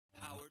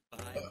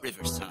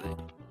Riverside.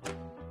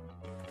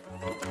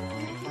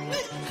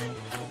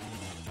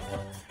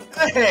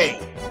 Hey!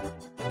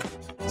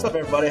 What's up,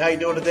 everybody? How you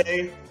doing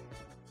today?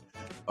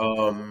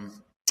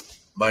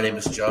 My name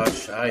is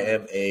Josh. I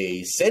am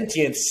a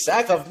sentient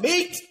sack of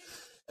meat.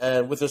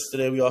 And with us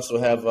today, we also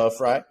have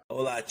Fry.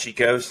 Hola,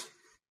 chicos.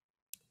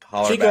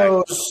 Holler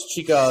Chicos. back.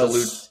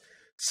 Chicos.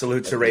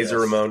 Salute to Razor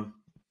Ramon.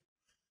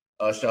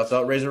 Shouts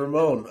out Razor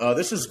Ramon.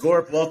 This is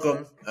GORP.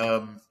 Welcome.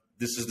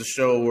 This is the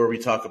show where we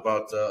talk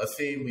about a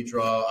theme. We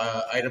draw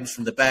items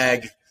from the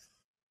bag,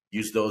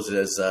 use those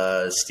as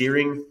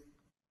steering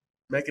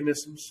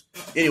mechanisms.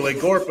 Anyway,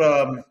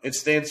 GORP, it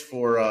stands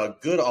for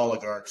Good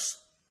Oligarchs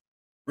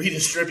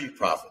Redistribute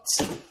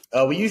Profits.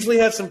 We usually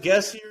have some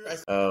guests here.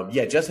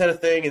 Jess had a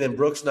thing, and then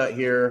Brooke's not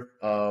here.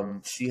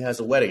 She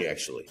has a wedding,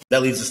 actually.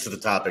 That leads us to the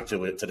topic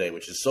today,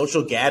 which is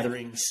social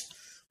gatherings.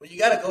 When you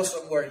got to go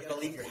somewhere, you got to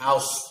leave your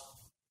house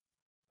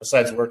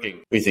besides working.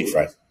 What do you think,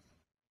 Fry?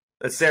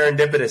 That's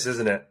serendipitous,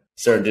 isn't it?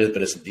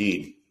 Serendipitous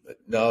indeed.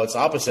 No, it's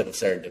opposite of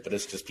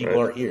serendipitous because people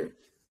aren't here.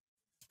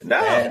 No.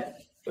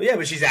 Well, yeah,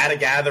 but she's at a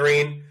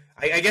gathering.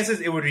 I guess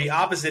it would be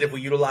opposite if we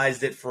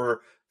utilized it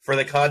for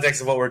the context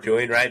of what we're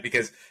doing, right?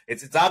 Because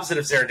it's opposite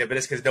of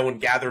serendipitous because no one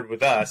gathered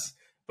with us,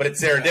 but it's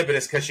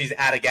serendipitous because she's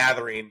at a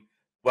gathering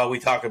while we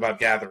talk about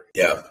gathering.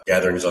 Yeah,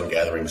 gatherings on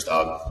gatherings,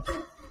 dog.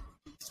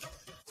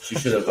 She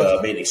should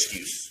have made an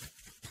excuse.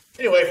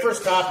 Anyway,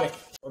 first topic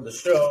on the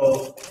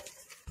show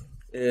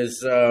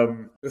is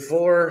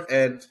before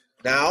and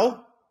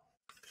now.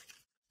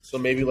 So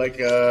maybe like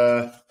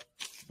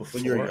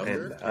when you're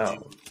younger,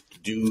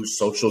 do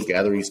social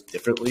gatherings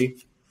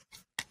differently.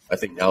 I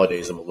think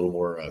nowadays I'm a little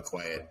more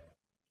quiet.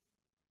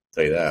 I'll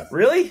tell you that.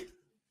 Really?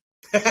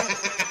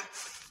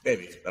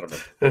 Maybe. I don't know.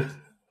 I'm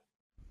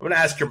going to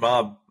ask your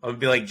mom. I'm going to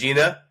be like,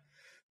 Gina,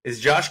 is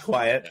Josh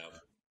quiet?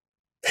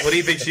 No. What do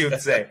you think she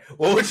would say?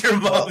 What would your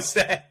mom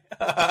say?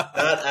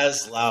 Not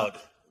as loud.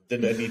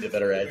 Didn't need a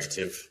better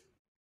adjective.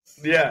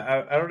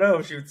 Yeah, I don't know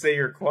if she would say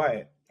you're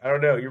quiet. I don't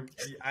know.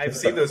 I've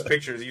seen those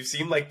pictures. You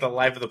seem like the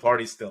life of the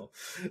party still.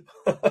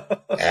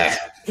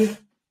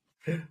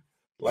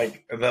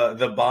 Like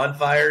the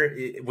bonfire,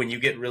 when you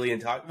get really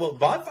into... Well,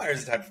 bonfire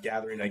is the type of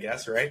gathering, I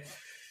guess, right?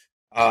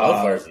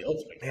 Bonfire is the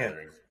ultimate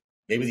gathering.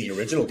 Maybe the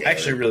original gathering. I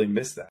actually really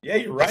missed that. Yeah,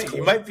 you're right. Cool.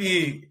 You might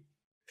be...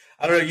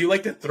 I don't know. You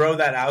like to throw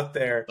that out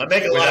there. I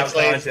make a lot of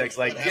claims. Context,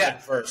 like, yeah.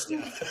 First,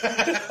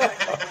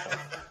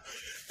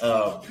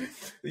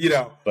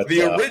 yeah. But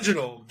the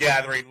original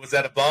gathering was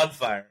at a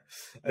bonfire.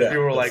 And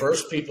people were like,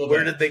 first people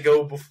where did they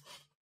go before?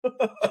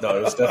 No,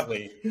 it was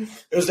definitely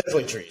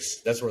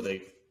trees. That's where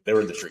they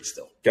were in the trees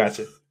still.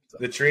 Gotcha. So.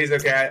 The trees,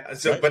 okay.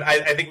 So, right. But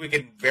I think we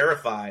can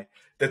verify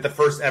that the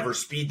first ever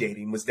speed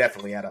dating was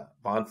definitely at a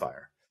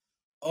bonfire.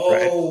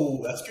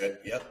 Oh, right? That's good.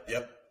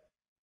 Yep.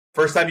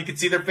 First time you could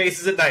see their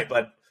faces at night,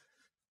 bud.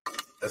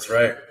 That's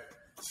right.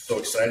 So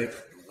exciting.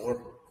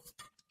 Warm.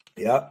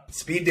 Yep.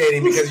 Speed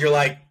dating because you're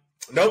like,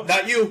 nope,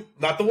 not you.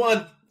 Not the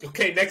one.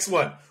 Okay, next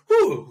one.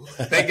 Whew.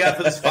 Thank God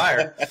for this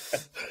fire.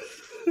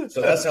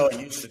 So that's how it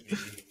used to be.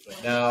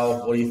 But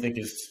now, what do you think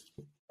is...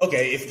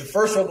 Okay, if the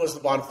first one was the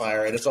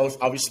bonfire, and it's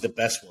obviously the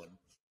best one,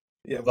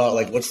 yeah. About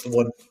like what's the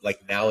one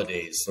like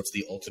nowadays? What's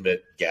the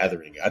ultimate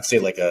gathering? I'd say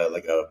like a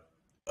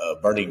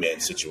Burning Man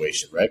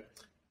situation, right?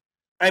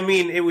 I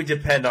mean, it would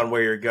depend on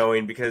where you're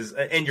going because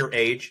and your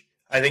age,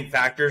 I think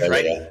factors,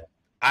 right? Yeah.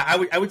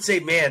 I would say,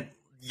 man,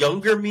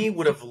 younger me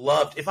would have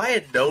loved if I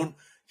had known.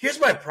 Here's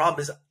my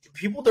problem: is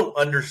people don't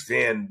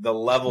understand the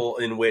level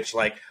in which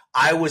like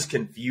I was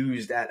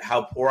confused at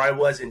how poor I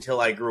was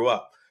until I grew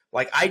up.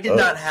 Like, I did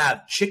not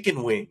have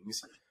chicken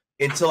wings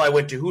until I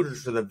went to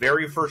Hooters for the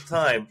very first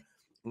time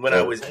when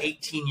I was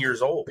 18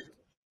 years old.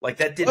 Like,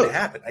 that didn't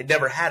happen. I'd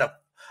never had a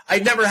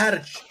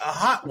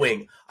hot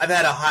wing. I've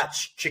had a hot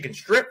chicken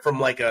strip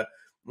from like an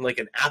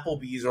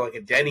Applebee's or like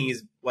a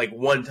Denny's like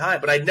one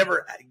time, but I'd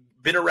never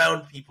been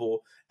around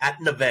people at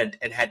an event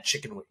and had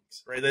chicken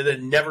wings, right? That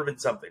had never been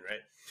something, right?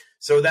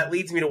 So that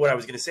leads me to what I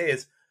was going to say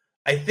is,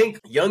 I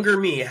think younger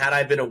me, had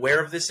I been aware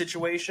of this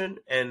situation,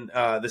 and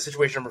the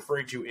situation I'm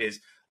referring to is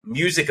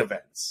music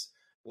events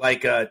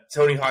like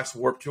Tony Hawk's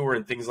Warped Tour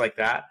and things like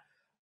that,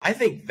 I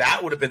think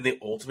that would have been the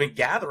ultimate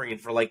gathering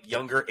for like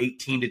younger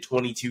 18 to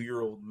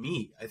 22-year-old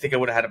me. I think I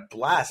would have had a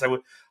blast. I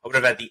would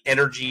have had the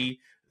energy,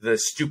 the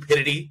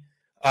stupidity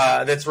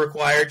that's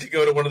required to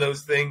go to one of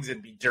those things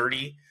and be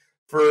dirty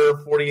for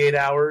 48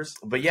 hours.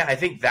 But yeah, I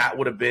think that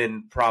would have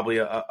been probably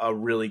a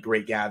really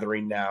great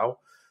gathering now.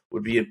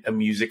 Would be a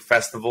music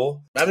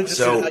festival. I'm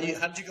interested in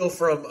how did you go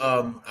from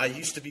I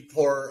used to be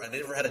poor, I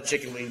never had a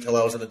chicken wing until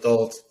I was an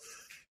adult,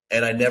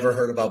 and I never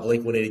heard about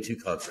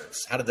Blink-182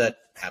 concerts. How did that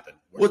happen?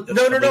 Well,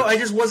 no. I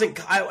just wasn't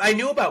 – I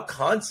knew about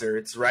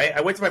concerts, right? I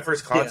went to my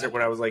first concert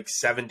when I was like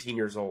 17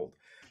 years old.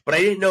 But I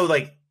didn't know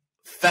like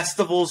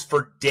festivals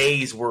for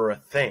days were a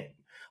thing.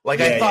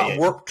 Like I thought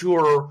Warped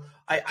Tour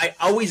 – I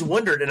always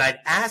wondered, and I'd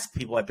ask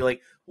people, I'd be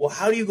like, well,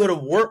 how do you go to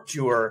Warped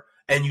Tour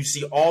and you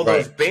see all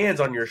those bands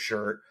on your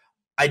shirt?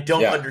 I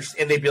don't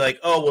understand. And they'd be like,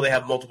 oh, well, they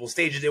have multiple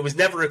stages. It was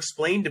never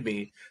explained to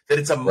me that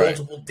it's a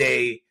multiple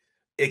day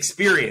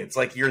experience.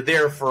 Like you're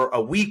there for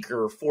a week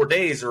or 4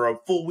 days or a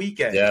full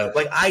weekend. Yeah.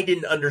 Like I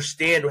didn't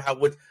understand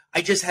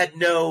I just had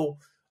no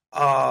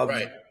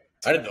right.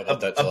 I didn't know about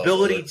that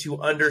ability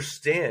to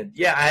understand.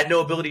 Yeah, I had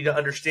no ability to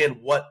understand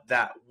what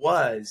that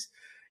was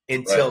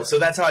until so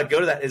that's how I'd go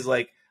to that is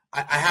like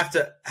I have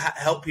to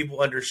help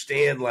people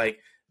understand like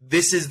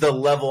this is the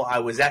level I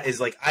was at is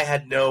like I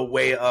had no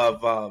way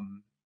of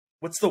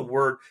what's the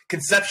word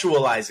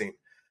conceptualizing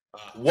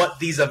what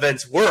these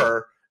events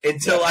were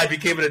until I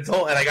became an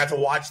adult and I got to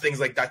watch things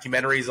like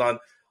documentaries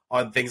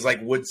on things like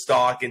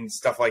Woodstock and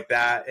stuff like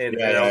that.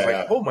 And I was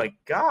like, oh my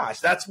gosh,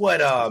 that's what,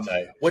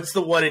 what's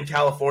the one in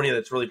California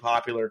that's really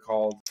popular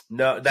called?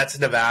 No, that's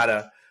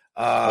Nevada.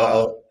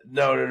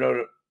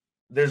 No.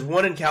 There's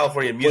one in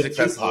California, music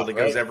festival that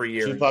goes every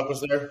year. Tupac was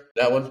there?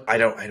 That one? I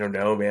don't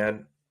know,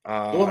 man. The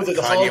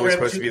Kanye was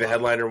supposed to be the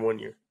headliner one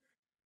year.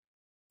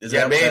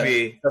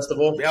 Maybe.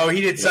 Festival? Oh, he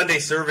did Sunday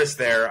service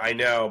there, I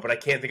know, but I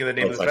can't think of the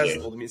name of the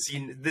festival. I mean,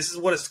 see, this is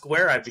what a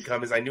square I've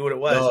become, is I knew what it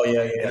was. Oh,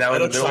 yeah. And now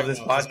in the middle of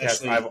this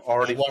podcast, I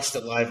watched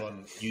it live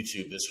on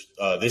YouTube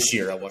this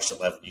year. I watched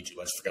it live on YouTube.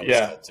 I just forgot what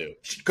it's called, too.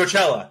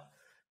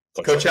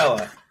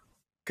 Coachella.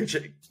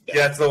 Yeah,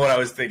 that's the one I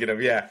was thinking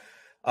of, yeah.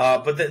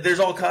 But there's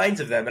all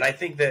kinds of them, and I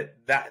think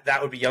that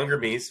would be younger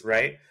me's,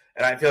 right?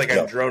 And I feel like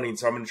I'm droning,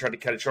 so I'm going to try to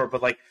cut it short.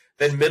 But, like,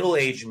 then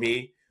middle-aged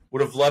me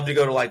would have loved to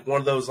go to, like,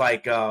 one of those,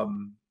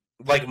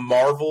 like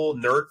Marvel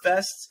nerd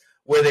fests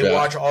where they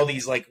watch all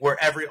these like where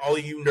all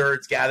you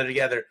nerds gather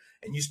together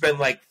and you spend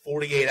like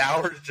 48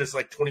 hours, just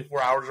like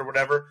 24 hours or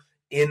whatever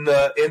in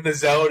the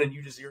zone, and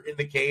you're in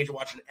the cage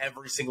watching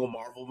every single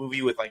Marvel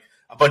movie with like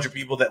a bunch of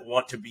people that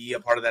want to be a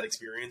part of that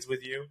experience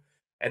with you.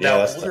 And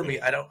now older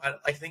me,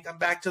 I think I'm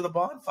back to the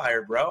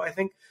bonfire, bro. I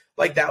think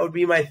like that would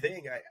be my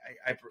thing.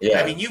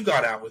 I mean, you've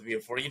gone out with me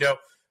before, you know,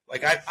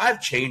 like I've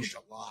changed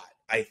a lot,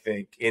 I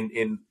think,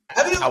 in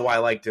how I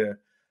like to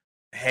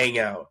hang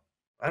out.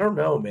 I don't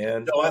know,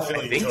 man. No, I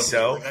think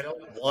so. Like, I don't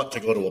want to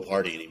go to a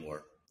party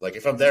anymore. Like,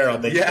 if I'm there, I'll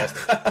make the best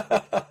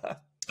of it.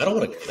 I don't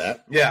want to go to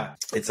that. Yeah.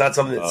 It's not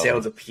something that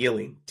sounds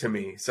appealing to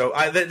me. So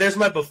there's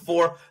my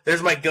before.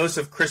 There's my ghost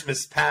of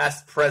Christmas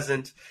past,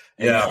 present,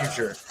 and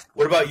future.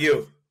 What about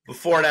you?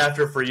 Before and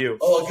after for you?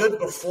 Oh, good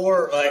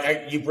before.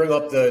 Like you bring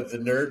up the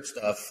nerd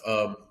stuff.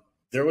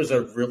 There was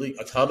a really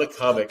Atomic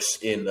Comics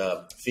in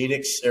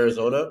Phoenix,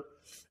 Arizona.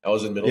 I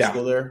was in middle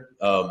school there.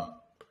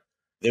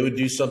 They would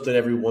do something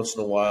every once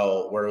in a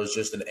while where it was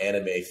just an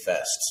anime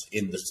fest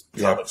in the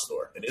comic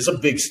store. And it's a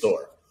big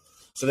store.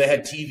 So they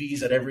had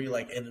TVs at every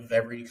end of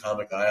every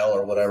comic aisle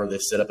or whatever. They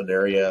set up an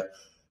area.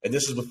 And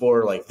this is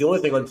before, like, the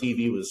only thing on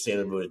TV was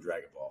Sailor Moon and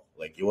Dragon Ball.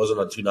 Like, it wasn't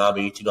on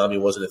Toonami. Toonami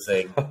wasn't a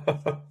thing.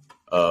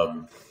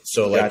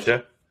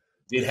 Gotcha.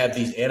 They'd have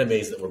these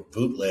animes that were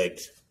bootlegged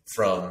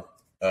from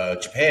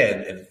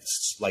Japan and,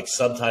 like,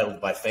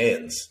 subtitled by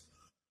fans.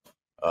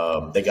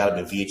 They got them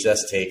in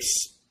VHS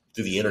tapes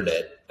through the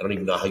internet. I don't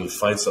even know how you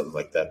find something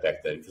like that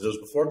back then because it was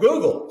before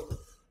Google.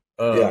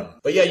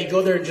 But yeah, you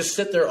go there and just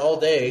sit there all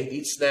day,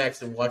 eat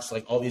snacks, and watch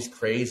like all these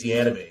crazy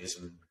animes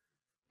and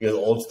the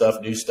old stuff,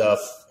 new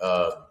stuff.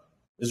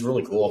 It's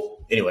really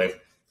cool. Anyway,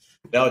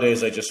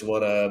 nowadays I just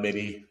want to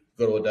maybe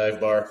go to a dive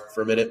bar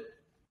for a minute.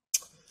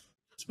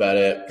 That's about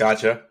it.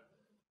 Gotcha.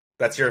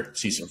 That's your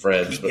see some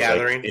friends, but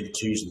gathering in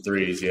 2s and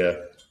 3s. Yeah.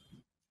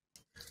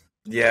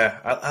 Yeah,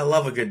 I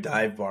love a good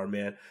dive bar,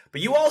 man. But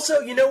you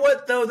also, you know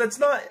what though? That's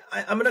not.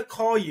 I'm gonna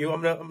call you.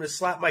 I'm gonna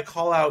slap my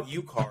call out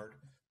you card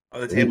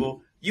on the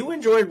table. You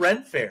enjoy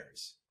Ren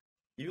fairs.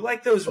 You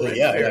like those Ren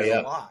fairs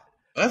a lot.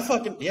 I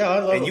love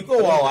and you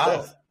go all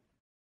out.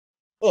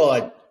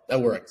 Well, I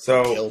wear a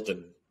kilt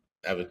and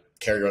I would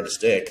carry around a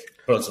stick,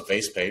 put on some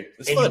face paint.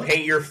 It's fun. You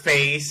paint your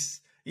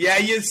face. Yeah,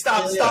 you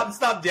stop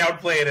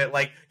downplaying it.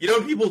 Like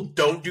people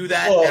don't do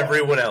that.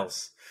 Everyone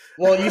else.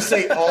 Well, you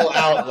say all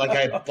out like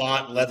I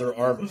bought leather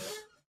armor.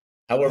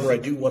 However, I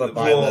do want to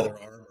buy leather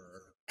armor.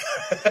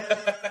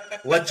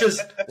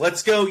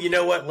 Let's go. You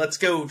know what? Let's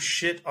go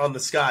shit on the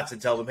Scots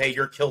and tell them, hey,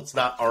 your kilt's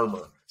not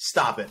armor.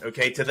 Stop it.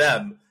 Okay. To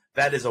them,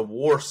 that is a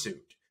war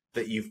suit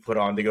that you've put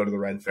on to go to the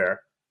Ren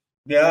Fair.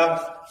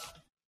 Yeah.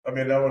 I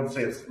mean, I wouldn't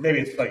say maybe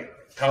it's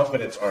like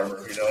confidence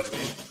armor. You know what I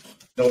mean?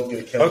 No one's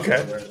going to kill me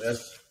wearing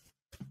this.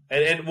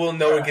 And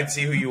no one can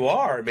see who you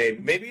are.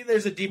 Maybe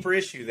there's a deeper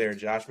issue there,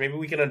 Josh. Maybe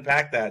we can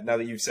unpack that now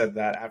that you've said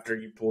that after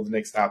you pull the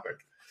next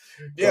topic.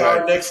 Yeah,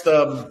 our next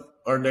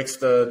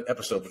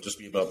episode will just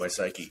be about my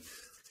psyche.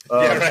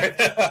 Right.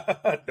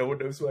 No one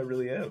knows who I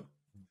really am.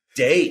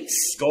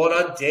 Dates. Going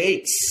on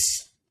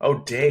dates. Oh,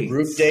 dates.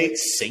 Group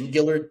dates,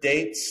 singular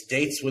dates,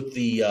 dates with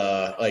the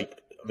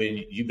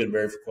you've been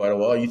married for quite a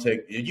while.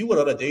 You went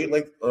on a date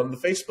on the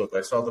Facebook.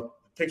 I saw the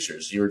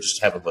pictures. You were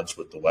just having lunch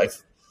with the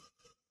wife.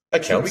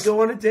 That counts. Can we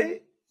go on a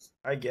date?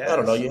 I guess. I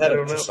don't know. You had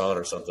a croissant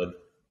or something.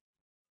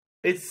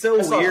 It's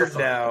so weird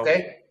now.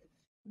 Okay.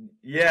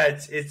 Yeah,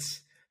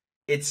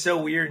 it's so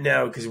weird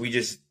now because we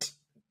just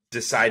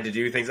decide to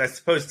do things. I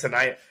suppose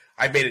tonight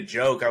I made a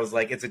joke. I was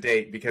like, it's a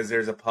date because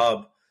there's a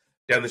pub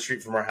down the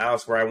street from our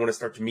house where I want to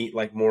start to meet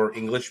like more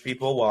English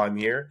people while I'm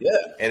here. Yeah.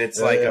 And it's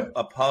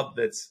a pub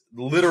that's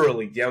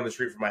literally down the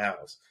street from my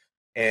house.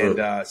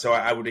 And so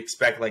I would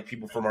expect like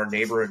people from our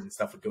neighborhood and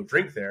stuff would go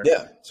drink there.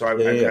 Yeah. So I'm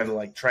kind of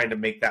like trying to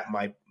make that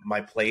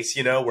my place,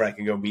 you know, where I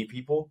can go meet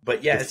people.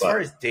 But yeah, as far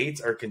as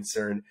dates are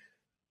concerned,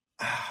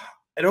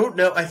 I don't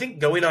know. I think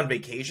going on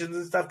vacations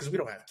and stuff, because we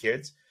don't have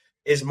kids,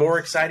 is more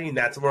exciting.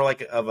 That's more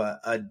like of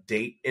a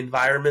date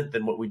environment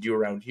than what we do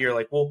around here.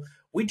 Like, well,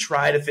 we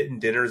try to fit in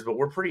dinners, but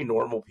we're pretty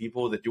normal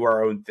people that do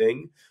our own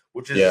thing,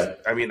 which is,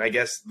 I mean, I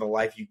guess the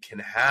life you can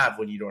have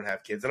when you don't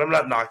have kids. And I'm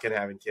not knocking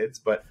having kids,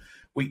 but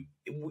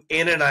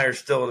Anna and I are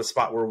still in a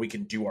spot where we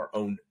can do our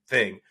own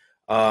thing.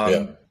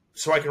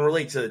 So I can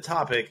relate to the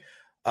topic.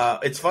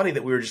 It's funny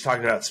that we were just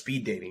talking about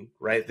speed dating,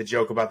 right? The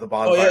joke about the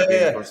bonfire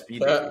being for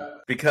speed dating.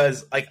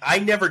 Because like I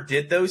never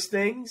did those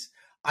things.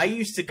 I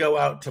used to go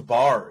out to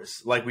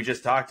bars, like we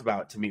just talked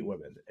about, to meet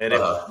women. And it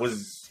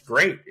was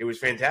great. It was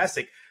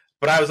fantastic.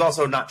 But I was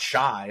also not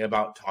shy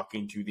about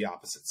talking to the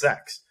opposite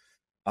sex.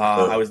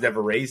 I was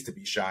never raised to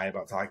be shy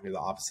about talking to the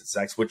opposite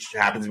sex, which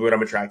happens to be what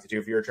I'm attracted to.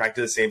 If you're attracted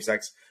to the same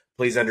sex,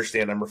 please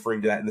understand I'm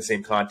referring to that in the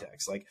same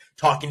context. Like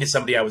talking to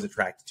somebody I was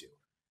attracted to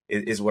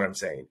is what I'm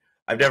saying.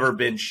 I've never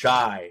been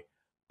shy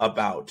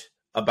about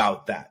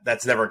that.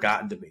 That's never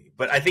gotten to me.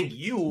 But I think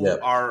you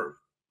are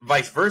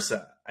vice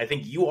versa. I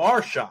think you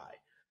are shy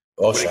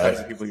when it comes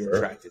to people you're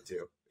attracted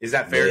to. Is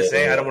that fair to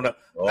say? I don't want to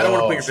put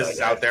your business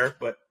out there,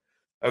 but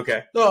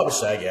okay. No, I'm a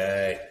shy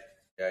guy.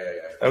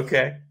 Yeah.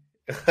 Okay.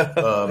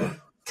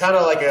 Kind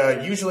of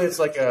like usually it's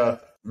like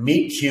a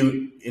meet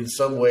cute in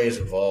some ways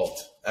involved.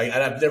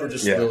 I've never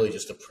just really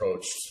just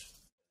approached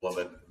a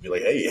woman and be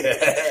like,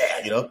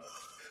 hey, you know?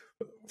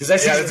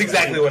 That's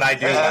exactly what I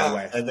do, by the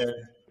way. And then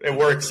it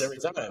works every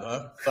time,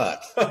 huh?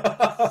 Fuck.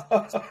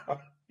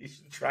 You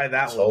should try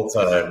that this whole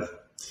time.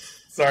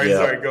 Sorry,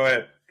 go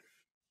ahead.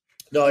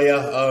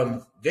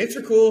 No, dates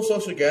are cool,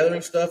 social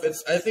gathering stuff.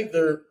 I think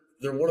they're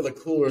one of the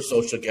cooler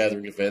social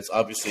gathering events,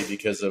 obviously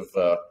because of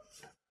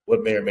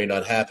what may or may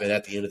not happen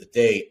at the end of the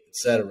date,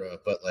 etc.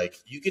 But like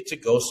you get to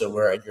go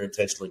somewhere and you're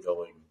intentionally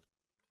going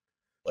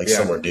like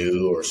somewhere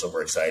new or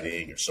somewhere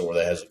exciting or somewhere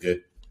that has a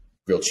good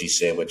grilled cheese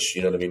sandwich.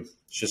 You know what I mean?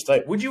 It's just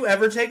like. Would you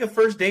ever take a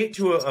first date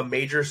to a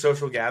major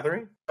social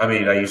gathering? I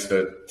mean, I used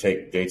to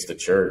take dates to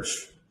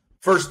church.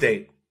 First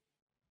date.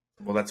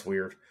 Well, that's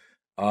weird.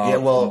 A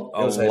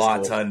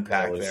lot to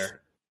unpack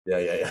there.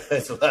 Yeah.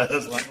 That's a lot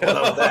going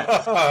on with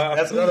that.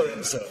 That's another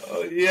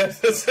episode.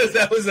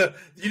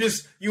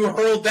 You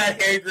hurled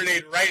that hand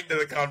grenade right into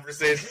the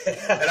conversation,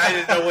 and I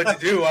didn't know what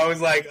to do. I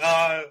was like,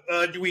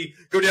 do we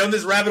go down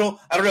this rabbit hole?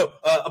 I don't know.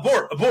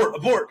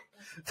 Abort.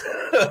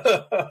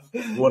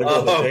 You want to go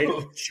on the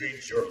date?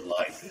 Change your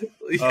life.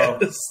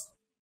 Yes.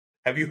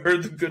 Have you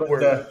heard the good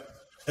word?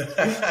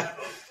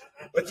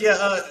 But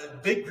yeah,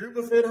 big group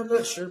event. I'm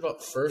not sure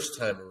about first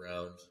time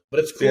around, but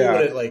it's cool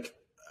when it like,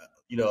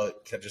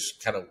 it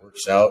just kind of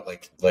works out.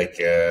 Like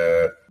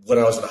when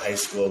I was in high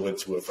school, I went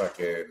to a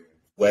fucking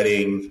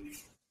wedding,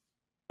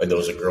 and there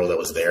was a girl that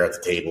was there at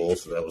the table,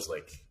 so that was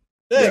like,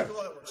 hey,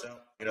 cool, that works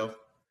out.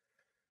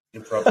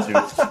 Impromptu.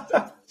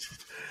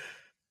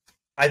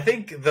 I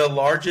think the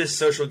largest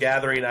social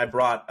gathering I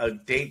brought a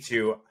date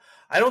to,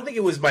 I don't think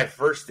it was my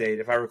first date,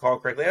 if I recall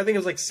correctly. I think it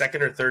was like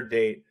second or third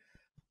date.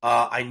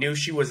 I knew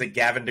she was a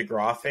Gavin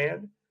DeGraw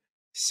fan,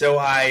 so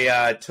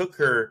I took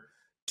her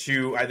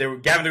to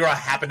Gavin DeGraw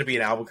happened to be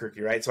in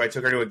Albuquerque, right? So I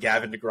took her to a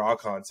Gavin DeGraw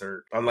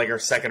concert on like our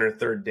second or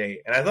third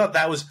date, and I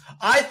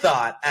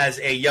thought as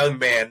a young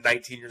man,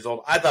 19 years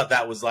old, I thought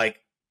that was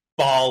like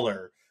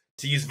baller,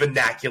 to use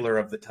vernacular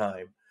of the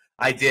time.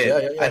 I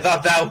did. Yeah. I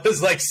thought that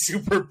was like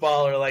super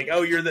baller. Like,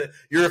 oh, you're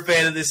a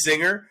fan of this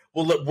singer?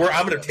 Well, look,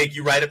 I'm going to take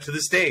you right up to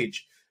the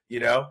stage.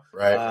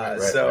 Right.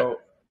 So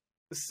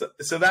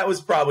that was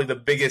probably the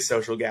biggest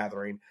social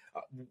gathering.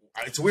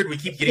 It's weird. We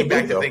keep getting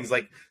back to things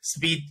like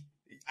speed.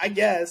 I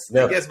guess,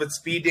 but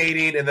speed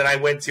dating, and then I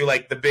went to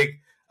like the big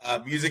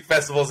music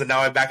festivals, and now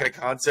I'm back at a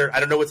concert.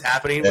 I don't know what's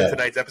happening with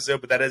tonight's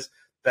episode, but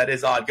that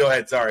is odd. Go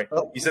ahead. Sorry,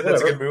 you said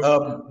that's a good move.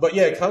 But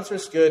yeah,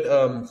 concert's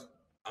good.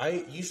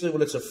 I usually,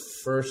 when it's a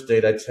first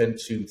date, I tend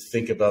to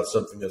think about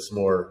something that's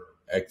more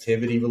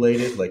activity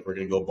related, like we're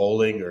going to go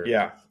bowling or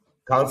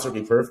concert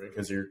would be perfect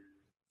because you're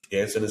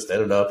dancing and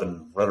standing up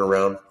and running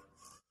around.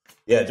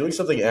 Yeah, doing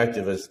something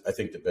active is, I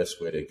think, the best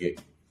way to get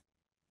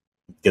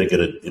a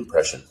good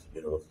impression.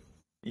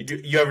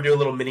 You ever do a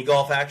little mini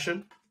golf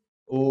action?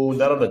 Oh,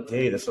 not on a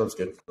date. That sounds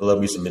good. I love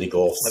me some mini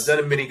golf. I've done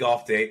a mini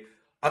golf date.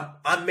 I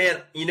don't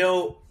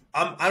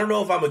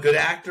know if I'm a good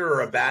actor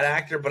or a bad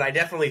actor, but I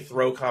definitely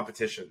throw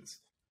competitions.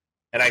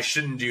 And I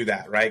shouldn't do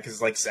that, right? Because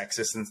it's like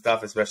sexist and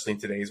stuff, especially in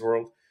today's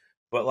world.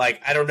 But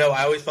like, I don't know.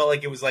 I always felt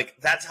like it was like,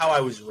 that's how I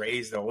was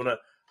raised. I want to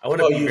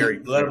be very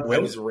clear. I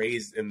was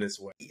raised in this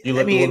way. You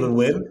let the woman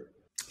win?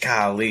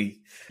 Golly.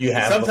 You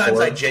have Sometimes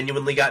before? I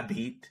genuinely got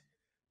beat.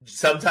 And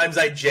sometimes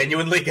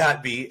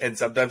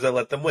I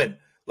let them win.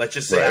 Let's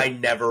just say I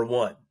never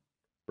won,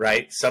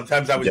 right?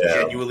 Sometimes I was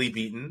genuinely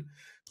beaten,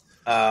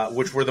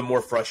 which were the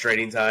more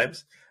frustrating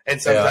times.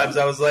 And sometimes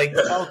I was like,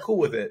 oh, cool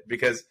with it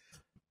because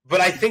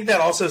But I think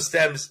that also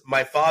stems.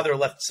 My father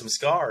left some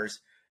scars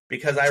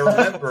because I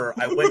remember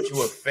I went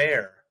to a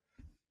fair,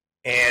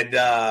 and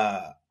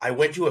I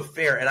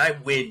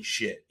win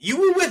shit. You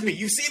were with me.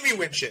 You see me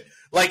win shit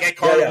like at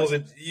carnivals,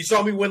 and you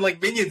saw me win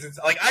like minions and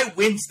like I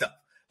win stuff.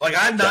 Like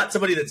I'm not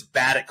somebody that's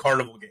bad at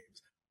carnival games.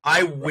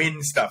 I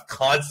win stuff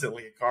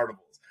constantly at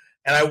carnivals,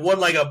 and I won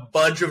like a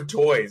bunch of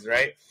toys,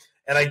 right?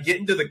 And I get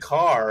into the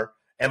car,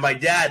 and my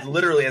dad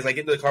literally, as I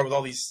get into the car with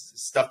all these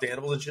stuffed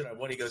animals and shit, I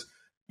won. He goes,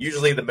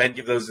 "Usually the men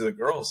give those to the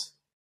girls,"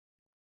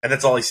 and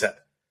that's all he said.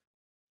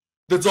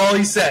 That's all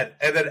he said.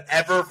 And then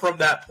ever from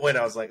that point,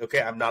 I was like,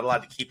 okay, I'm not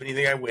allowed to keep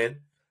anything I win.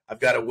 I've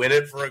got to win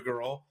it for a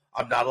girl.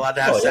 I'm not allowed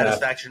to have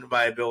satisfaction in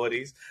my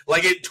abilities.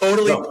 Like, it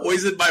totally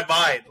poisoned my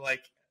mind.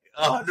 Like,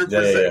 100%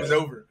 it was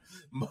over.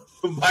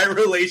 My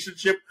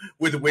relationship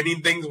with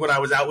winning things when I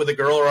was out with a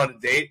girl or on a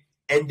date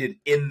ended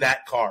in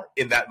that car,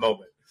 in that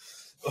moment.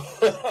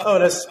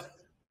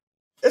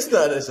 It's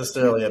not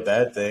necessarily a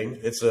bad thing.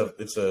 It's a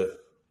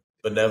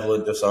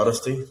benevolent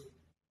dishonesty.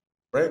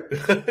 Right?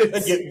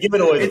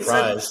 Giving away the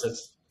prize.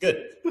 That's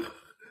good.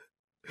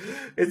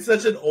 It's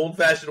such an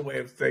old-fashioned way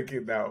of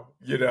thinking now.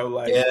 You know,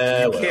 like,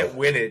 you can't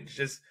win it.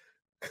 Just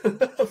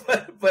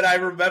but I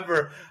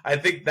remember, I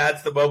think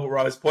that's the moment where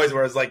I was poisoned,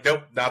 where I was like,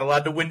 nope, not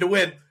allowed to win.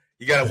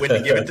 You got to win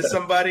to give it to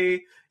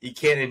somebody. You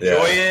can't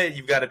enjoy it.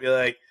 You've got to be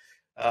like,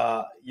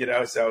 you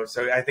know, so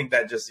I think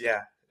that just,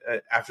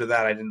 after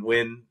that, I didn't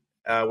win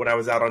when I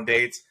was out on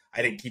dates.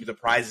 I didn't keep the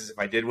prizes if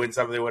I did win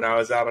something when I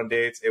was out on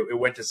dates. It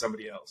went to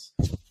somebody else.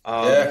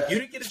 You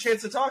didn't get a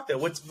chance to talk though.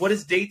 What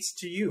is dates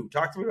to you?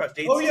 Talk to me about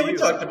dates. Oh yeah, we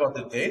talked about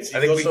the dates.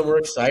 You go somewhere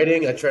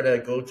exciting. I try to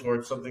go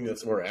towards something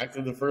that's more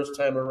active the first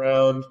time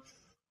around.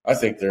 I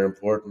think they're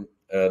important,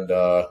 and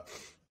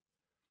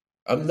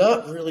I'm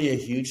not really a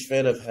huge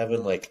fan of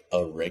having like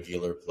a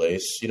regular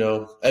place. You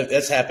know,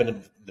 that's happened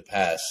in the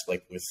past,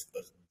 like with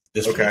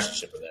this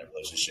relationship or that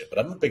relationship. But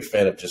I'm a big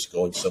fan of just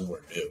going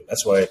somewhere new.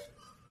 That's why I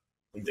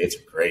think dates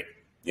are great.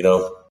 You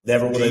know,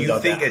 never would have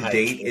done that. Do you think a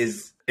date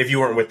is if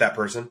you weren't with that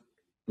person?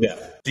 Yeah.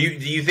 Do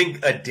you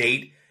think a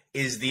date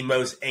is the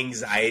most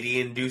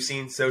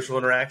anxiety-inducing social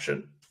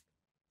interaction?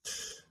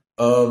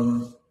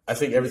 I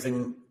think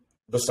everything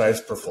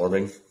besides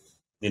performing,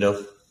 you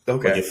know,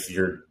 like if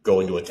you're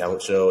going to a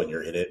talent show and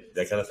you're in it,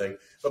 that kind of thing.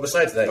 But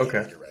besides that, you're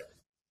right.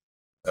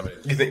 I mean,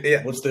 you think,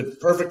 what's the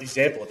perfect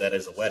example of that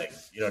is a wedding?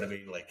 You know what I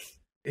mean? Like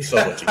so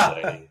much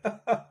anxiety.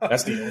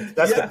 That's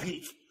the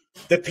peak.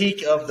 The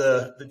peak of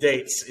the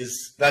dates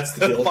is that's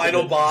the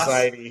final boss.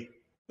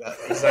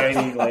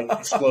 Anxiety like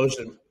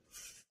explosion.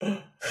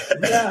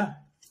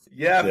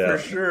 Yeah, for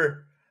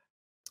sure.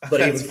 But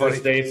even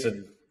first dates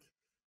and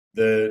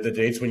the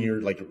dates when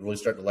you're like really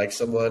starting to like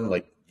someone,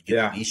 like you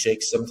get knee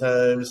shakes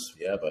sometimes.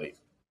 Yeah, buddy.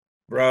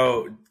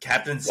 Bro,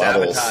 Captain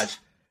Sabotage.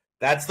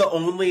 That's the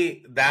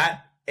only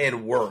that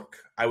and work,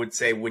 I would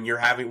say, when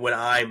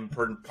I'm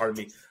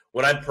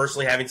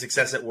personally having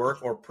success at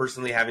work or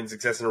personally having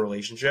success in a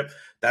relationship,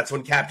 that's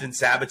when Captain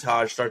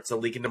Sabotage starts to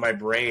leak into my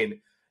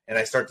brain and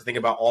I start to think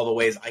about all the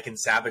ways I can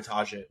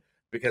sabotage it.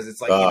 Because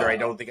it's like either I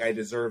don't think I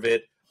deserve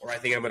it or I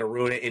think I'm going to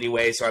ruin it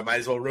anyway, so I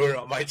might as well ruin it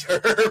on my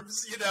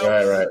terms, you know?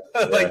 Right.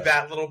 Like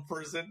that little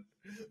person.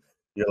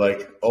 You're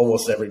like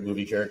almost every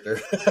movie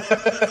character.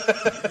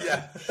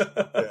 Yeah.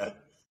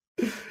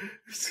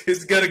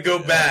 It's going to go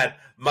bad.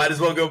 Might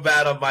as well go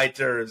bad on my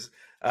terms.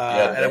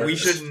 And we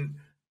shouldn't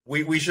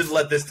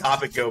let this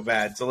topic go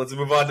bad. So let's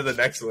move on to the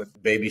next one.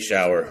 Baby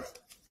shower.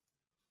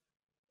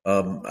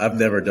 I've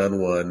never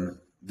done one.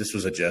 This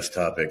was a Jess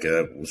topic.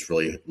 I was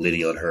really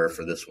leaning on her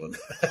for this one.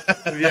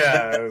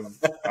 Yeah,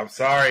 I'm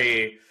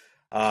sorry.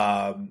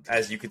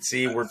 As you can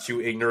see, we're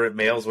two ignorant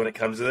males when it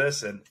comes to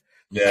this. And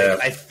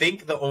I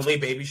think the only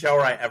baby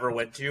shower I ever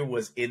went to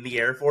was in the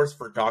Air Force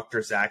for Dr.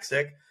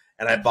 Zaxic,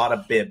 and I bought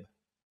a bib.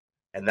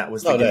 And that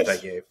was the gift I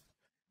gave.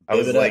 I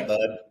was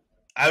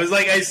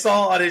like, I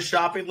saw on his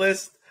shopping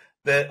list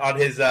that on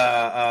his, what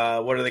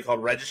are they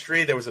called,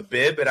 registry, there was a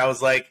bib. And I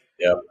was like,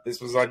 this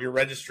was on your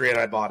registry, and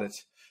I bought it.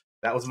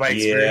 That was my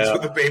experience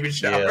with the baby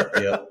shower.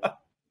 Got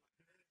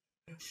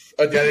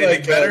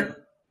anything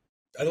better?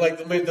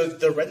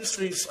 The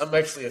registries I'm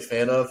actually a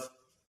fan of,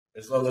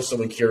 as long as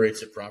someone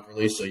curates it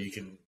properly so you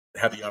can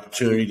have the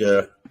opportunity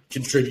to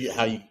contribute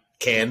how you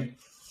can.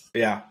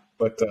 Yeah.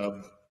 But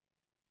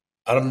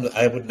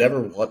I would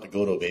never want to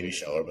go to a baby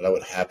shower, but I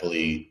would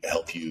happily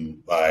help you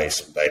buy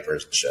some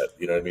diapers and shit.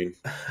 You know what I mean?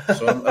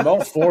 So I'm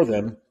all for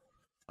them.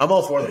 I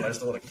just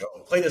don't want to go.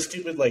 Play the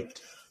stupid, like,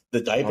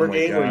 the diaper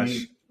game where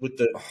you... with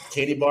the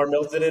candy bar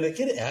melted in it.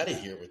 Get out of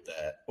here with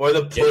that. Or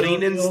the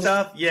pudding and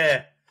stuff.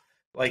 Yeah.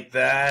 Like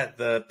that.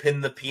 The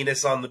pin the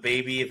penis on the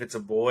baby if it's a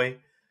boy.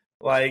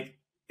 Like,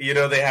 you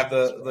know, they have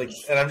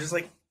and I'm just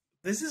like,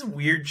 this is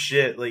weird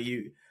shit. Like,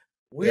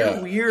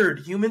 we're weird.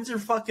 Humans are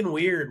fucking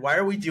weird. Why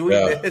are we doing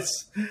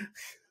this?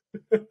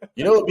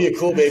 You know what would be a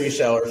cool baby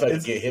shower if I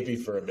could get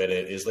hippie for a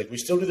minute is like we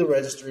still do the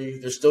registry.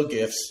 There's still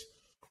gifts.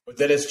 But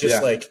then it's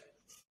just like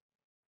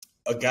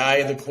a guy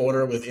in the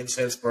corner with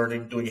incense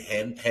burning doing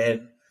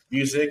handpan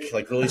music,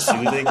 like really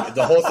soothing.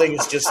 The whole thing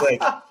is just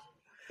like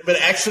But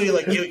actually,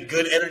 like, give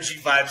good energy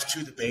vibes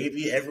to the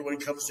baby. Everyone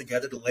comes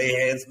together to lay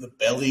hands on the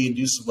belly and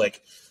do some,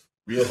 like,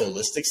 real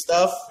holistic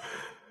stuff.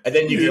 And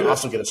then you can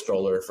also get a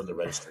stroller from the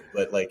registry.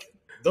 But, like,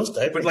 those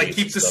diapers. But, like,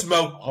 keep the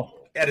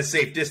smoke at a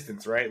safe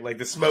distance, right? Like,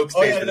 the smoke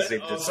stays at a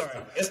safe distance. Sorry.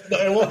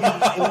 It won't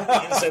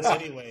be incense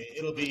anyway.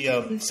 It'll be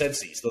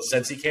Scentsies. Those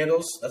Scentsy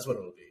candles. That's what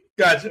it'll be.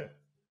 Gotcha.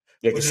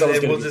 Yeah, because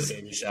someone's going to be in the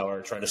baby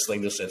shower trying to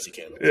sling those Scentsy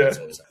candles. Yeah.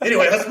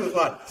 Anyway, let's move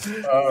on.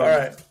 All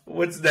right.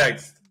 What's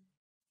next?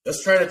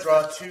 Let's try to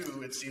draw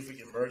two and see if we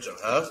can merge them,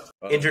 huh?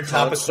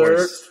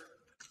 Intertopic.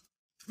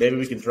 Maybe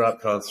we can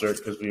drop concert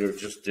because we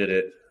just did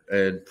it.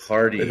 And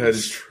parties. That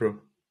is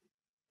true.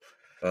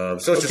 So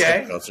it's just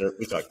like concert.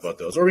 We talked about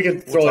those. Or we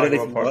can throw it in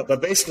if you want.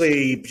 But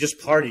basically,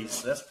 just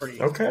parties. That's pretty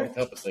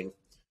encompassing.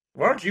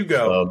 Why don't you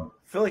go?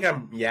 I feel like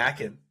I'm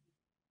yakking.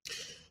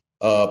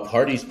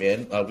 Parties,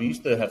 man. We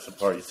used to have some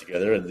parties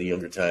together in the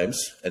younger times.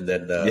 And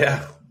then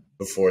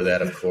before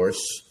that, of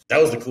course.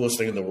 That was the coolest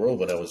thing in the world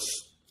when I was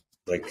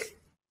like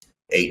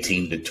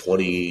 18 to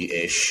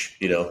 20-ish,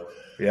 you know?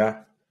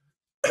 Yeah.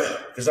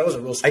 Because I was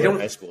a real school in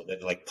high school, and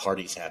then, like,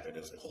 parties happened. It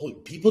was like, holy,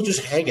 people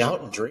just hang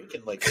out and drink,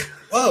 and, like,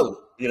 whoa,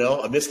 you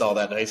know? I missed all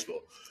that in high school.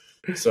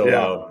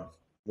 So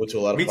went to a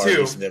lot of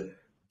parties, and then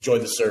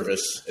joined the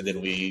service, and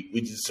then we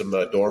did some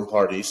dorm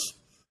parties,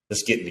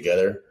 just getting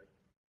together.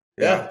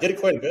 Yeah, did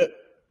it quite a bit.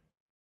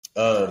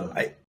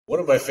 One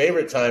of my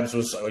favorite times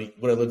was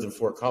when I lived in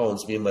Fort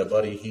Collins. Me and my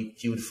buddy,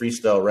 he would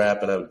freestyle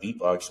rap, and I would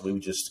beatbox, and we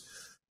would just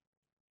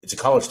 – it's a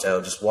college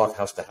town, just walk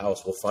house to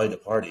house. We'll find a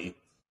party.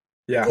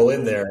 Yeah. Go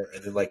in there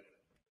and then, like,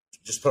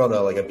 just put on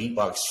a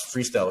beatbox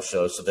freestyle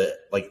show so that,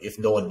 like, if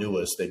no one knew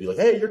us, they'd be like,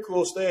 hey, you're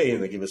cool, stay.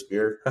 And they give us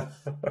beer.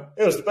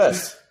 It was the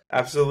best.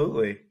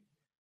 Absolutely.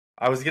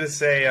 I was going to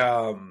say,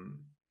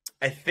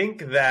 I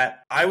think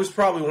that I was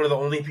probably one of the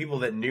only people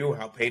that knew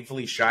how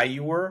painfully shy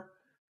you were.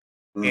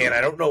 And I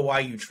don't know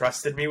why you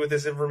trusted me with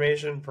this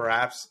information,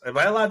 perhaps. Am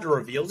I allowed to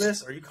reveal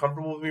this? Are you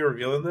comfortable with me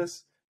revealing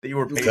this? That you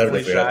were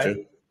painfully shy?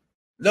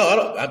 No, I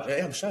don't.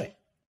 I'm shy.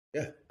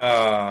 Yeah.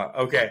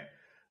 Okay.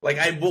 Like,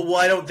 I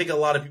don't think a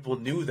lot of people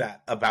knew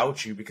that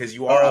about you because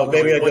you are. Oh,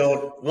 maybe I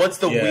don't. Once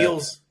the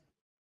wheels.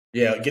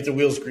 Yeah, get the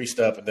wheels greased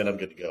up and then I'm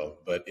good to go.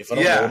 But if I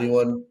don't know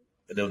anyone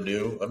and I'm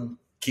new, I'm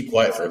keep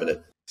quiet for a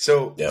minute.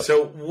 So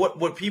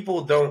what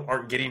people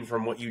aren't getting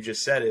from what you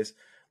just said is,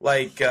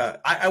 like,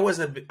 I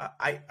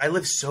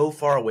lived so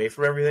far away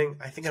from everything.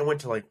 I think I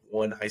went to, like,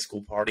 one high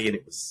school party and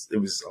it was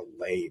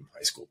a lame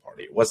high school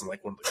party. It wasn't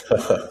like one of the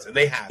good ones. And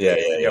they have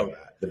that.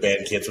 The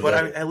band kids were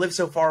there. But I lived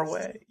so far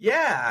away.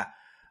 Yeah.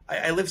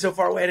 I lived so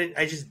far away, and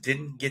I just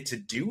didn't get to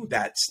do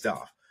that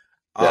stuff.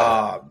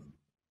 Yeah.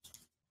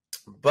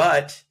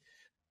 But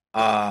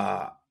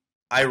I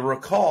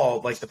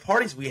recall, like, the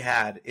parties we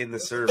had in the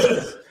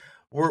service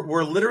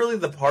were literally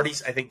the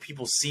parties I think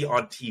people see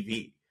on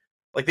TV.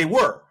 Like, they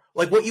were.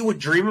 Like, what you would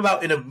dream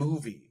about in a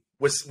movie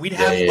was we'd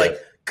have, like,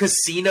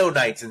 casino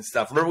nights and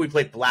stuff. Remember we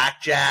played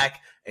blackjack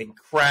and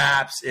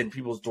craps in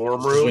people's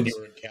dorm rooms? When you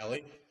were in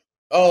Cali?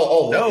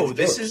 Oh. No,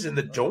 this is in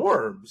the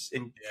dorms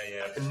in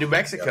New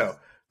Mexico. Yeah.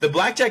 The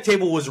blackjack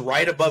table was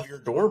right above your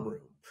dorm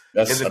room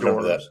in the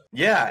dorms.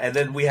 Yeah, and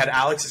then we had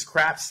Alex's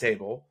craps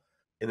table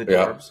in the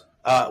dorms.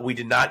 We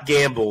did not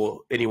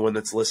gamble. Anyone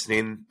that's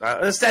listening,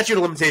 the statute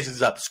of limitations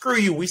is up. Screw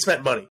you. We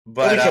spent money,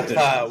 but it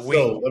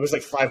was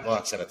like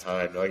 $5 at a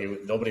time. Like,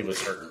 nobody was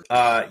hurting.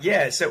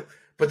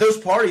 But those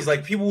parties,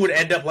 like, people would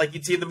end up like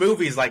you'd see in the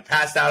movies, like,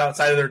 passed out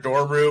outside of their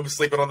dorm room,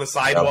 sleeping on the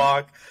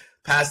sidewalk,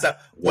 passed out.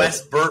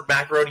 Wes burnt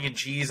macaroni and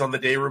cheese on the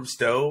day room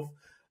stove.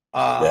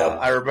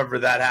 I remember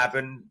that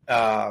happened.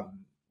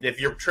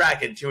 If you're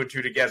tracking 2 and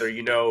 2 together,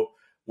 you know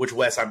which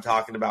Wes I'm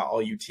talking about,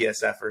 all you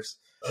TSFers.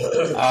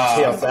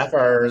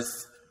 TSFers.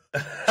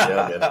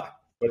 Yeah, man.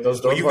 But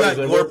those dorm parties,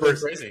 they were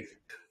crazy.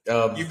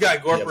 You've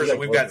got Gorpers and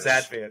we've got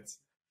sad fans.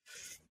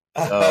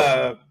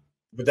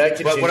 But that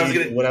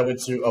continued when I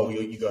went to – oh,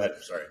 you go ahead.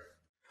 Sorry.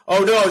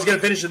 Oh, no, I was going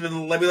to finish, and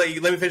then let me finish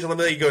and let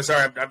me let you go.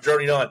 Sorry, I'm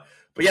droning on.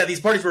 But yeah, these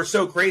parties were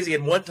so crazy.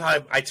 And one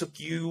time I took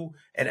you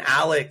and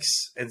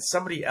Alex and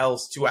somebody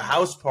else to a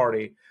house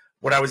party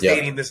when I was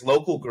dating this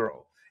local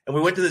girl. And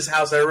we went to this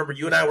house. I remember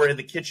you and I were in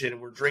the kitchen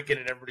and we're drinking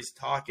and everybody's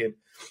talking.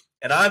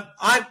 And I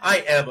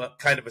am a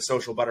kind of a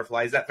social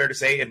butterfly. Is that fair to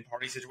say in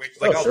party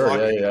situations? Like,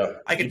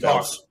 I can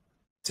talk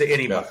to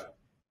anybody.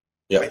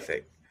 Yeah. I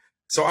think.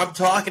 So I'm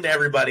talking to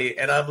everybody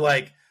and I'm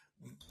like,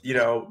 you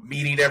know,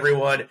 meeting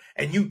everyone.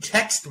 And you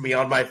text me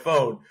on my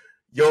phone,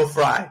 yo,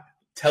 Fry,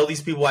 tell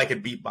these people I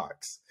can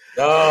beatbox.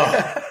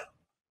 Oh,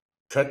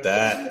 cut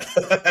that.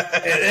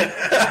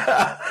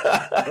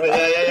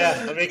 Yeah.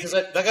 I mean, because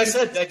like I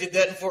said, I did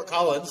that in Fort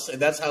Collins, and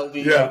that's how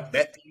we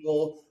met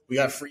people. We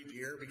got free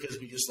beer because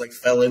we just, like,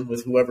 fell in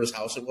with whoever's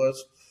house it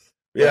was.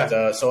 Yeah.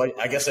 But, so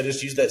I guess I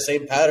just used that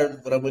same pattern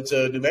when I went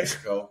to New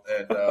Mexico,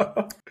 and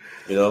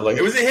like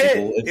it was a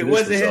hit. It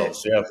was a hit.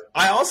 Yeah.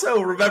 I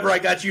also remember I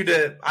got you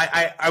to.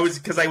 I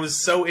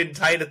was so in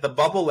tight at the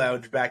Bubble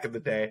Lounge back in the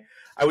day.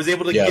 I was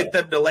able to get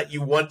them to let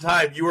you one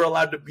time. You were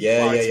allowed to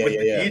beatbox with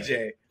the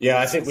DJ. Yeah,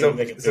 I think we were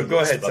making so go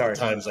ahead. About Sorry. the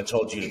times I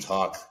told you to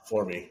talk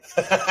for me.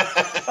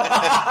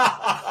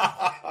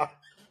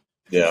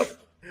 Yeah.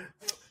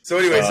 So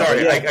anyway,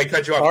 sorry, I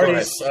cut you off.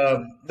 Parties,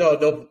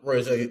 no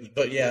worries.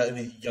 But yeah, in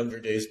the younger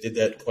days, did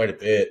that quite a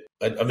bit.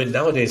 I mean,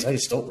 nowadays, I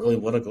just don't really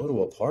want to go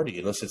to a party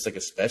unless it's like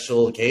a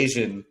special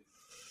occasion.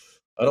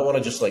 I don't want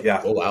to just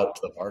go out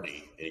to the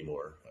party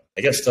anymore.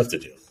 I got stuff to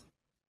do.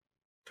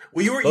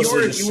 Well, you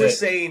were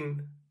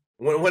saying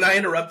when I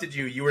interrupted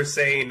you, you were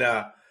saying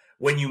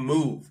when you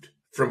moved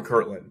from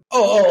Kirtland.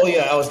 Oh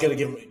yeah, I was gonna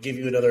give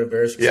you another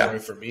embarrassing story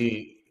for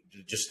me,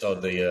 just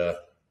on the.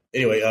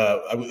 Anyway,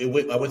 I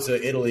went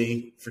to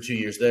Italy for 2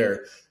 years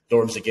there.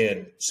 Dorms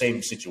again,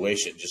 same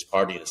situation, just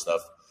partying and stuff.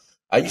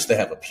 I used to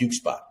have a puke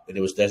spot, and it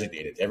was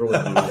designated.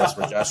 Everyone knew that's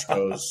where Josh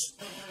goes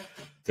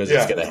because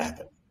it's going to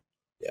happen.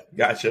 Yeah,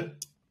 gotcha.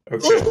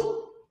 Okay.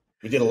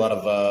 We did a lot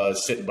of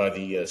sitting by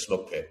the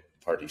smoke pit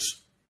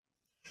parties.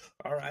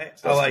 All right,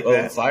 I like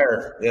that.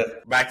 Fire, yeah.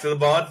 Back to the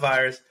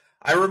bonfires.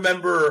 I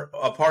remember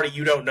a party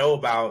you don't know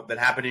about that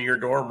happened in your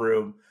dorm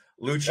room.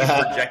 Lucci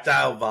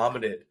projectile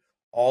vomited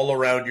all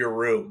around your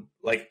room,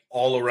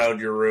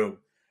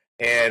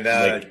 and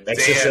like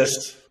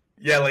Exorcist.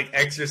 Like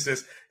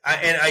Exorcist.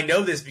 And I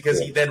know this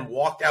because he then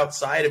walked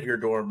outside of your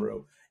dorm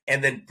room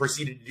and then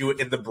proceeded to do it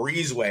in the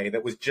breezeway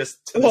that was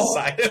just to the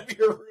side of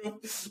your room,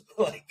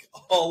 like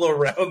all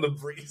around the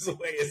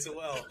breezeway as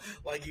well.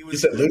 Like he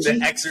was the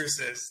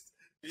Exorcist.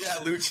 Yeah,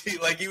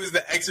 Lucci, like he was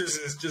the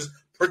Exorcist, just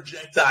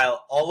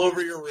projectile all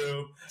over your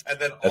room and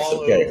then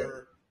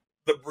over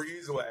the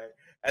breezeway.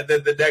 And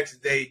then the next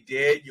day,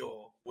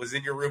 Daniel was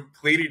in your room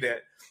cleaning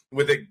it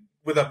with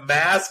a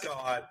mask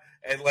on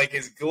and like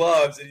his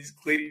gloves, and he's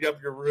cleaning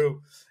up your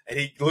room. And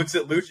he looks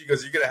at Lucci and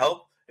goes, "You gonna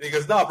help?" And he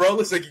goes, "Nah, bro,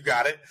 looks like you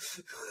got it."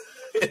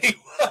 And he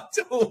walked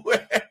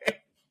away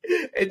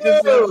and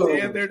just left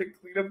Dan there to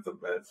clean up the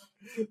mess.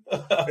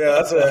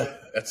 Yeah,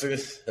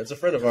 that's a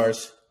friend of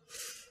ours.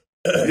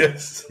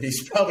 Yes,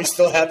 he's probably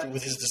still happy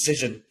with his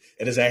decision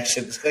and his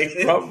actions.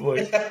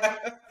 Probably. He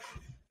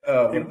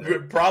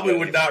probably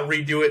would not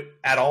redo it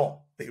at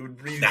all. It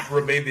would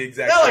remain the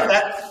exact same. I like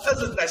that.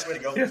 That's a nice way to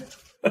go. Yeah.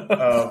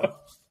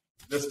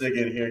 Let's dig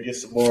in here and get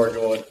some more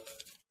going.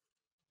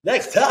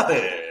 Next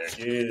topic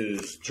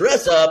is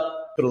dress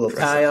up. Put a little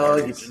tie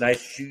on, get your nice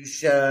shoes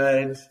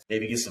shined,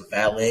 maybe get some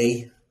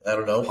ballet. I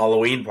don't know.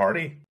 Halloween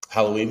party.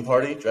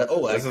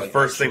 That's the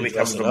first thing that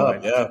comes to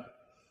mind.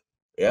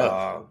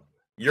 Yeah.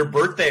 Your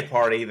birthday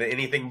party, the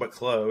anything but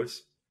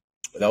clothes.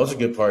 That was a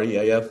good party.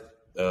 Yeah.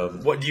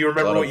 What do you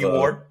remember? What you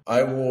wore?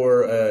 I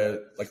wore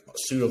like a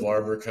suit of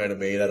armor, kind of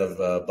made out of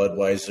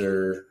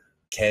Budweiser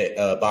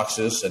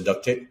boxes and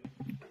duct tape.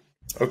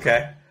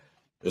 Okay,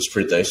 it was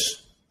pretty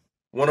nice.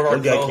 One of our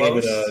guy came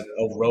in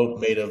a robe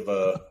made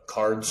of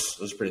cards.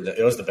 It was pretty nice.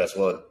 It was the best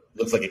one.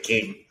 Looked like a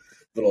king,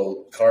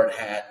 little card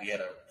hat. He had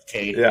a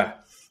cane. Yeah.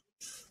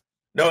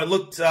 No, it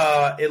looked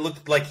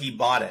like he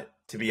bought it.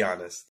 To be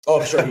honest. Oh,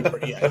 I'm sure. He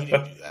didn't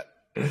do that.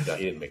 No,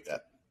 he didn't make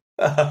that.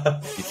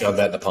 He found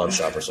that in the pawn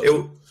shop or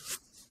something.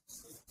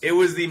 It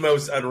was the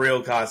most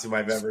unreal costume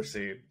I've ever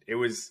seen. It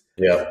was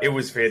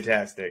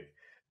fantastic.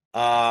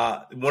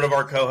 One of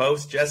our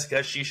co-hosts,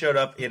 Jessica, she showed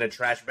up in a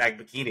trash bag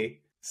bikini.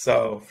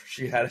 So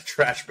she had a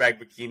trash bag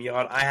bikini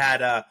on.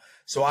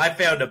 I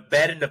found a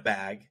bed in a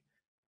bag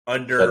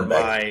under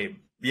my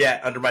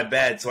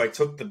bed. So I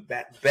took the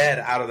bed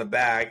out of the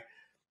bag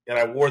and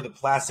I wore the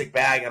plastic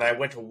bag and I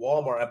went to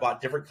Walmart. I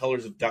bought different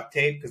colors of duct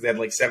tape because they had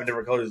like 7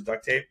 different colors of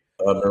duct tape.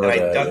 And I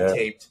duct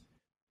taped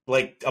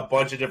like a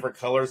bunch of different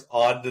colors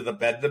onto the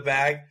bed in the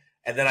bag.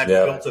 And then I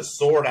built a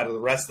sword out of the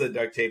rest of the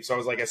duct tape. So I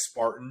was like a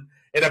Spartan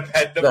in a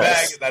bed in the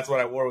bag. And that's what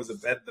I wore, was a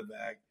bed in the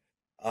bag.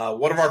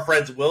 One of our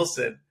friends,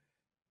 Wilson,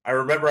 I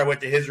remember I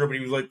went to his room and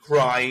he was like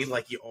crying,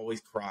 like he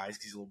always cries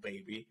because he's a little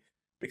baby,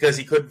 because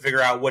he couldn't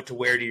figure out what to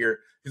wear to your.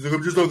 He's like,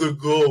 I'm just not gonna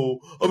go.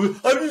 I'm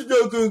just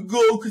not gonna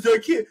go because I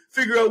can't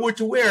figure out what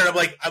to wear. And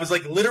I was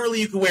like, literally,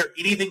 you can wear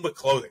anything but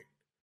clothing.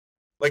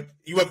 Like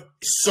you have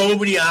so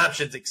many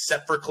options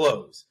except for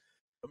clothes.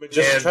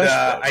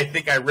 I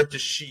think I ripped a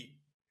sheet.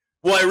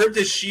 Well, I ripped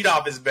his sheet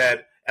off his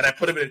bed and I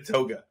put him in a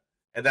toga.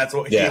 And that's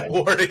what he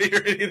wore to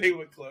anything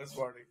with clothes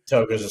party.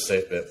 Toga's a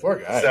safe bet. Poor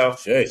guy. So,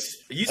 jeez.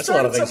 You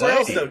started somewhere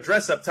else, though.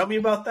 Dress up. Tell me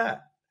about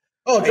that.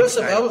 Oh, dress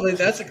up. That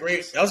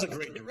was a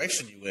great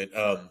direction you went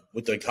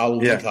with the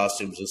Halloween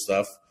costumes and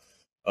stuff.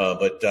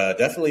 But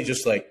definitely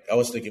just like, I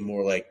was thinking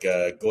more like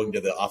going to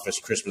the office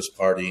Christmas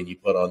party and you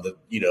put on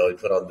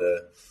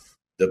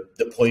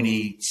the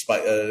pointy,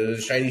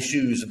 shiny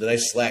shoes and the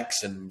nice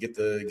slacks and get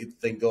the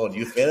thing going.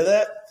 You a fan of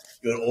that?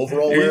 You an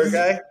overall wearer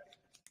guy?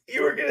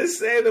 You were gonna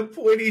say the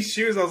pointy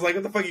shoes. I was like,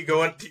 "What the fuck? You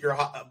going to your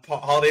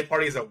holiday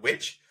party as a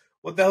witch?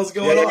 What the hell's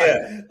going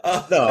on?"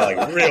 No,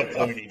 like real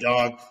pointy,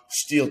 dog.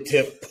 Steel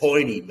tip,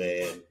 pointy,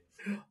 man.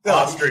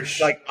 Ostrich.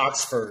 Like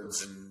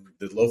Oxfords and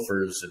the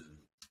loafers and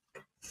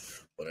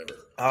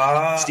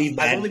whatever. Steve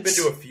I've only been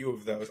to a few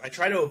of those. I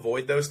try to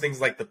avoid those things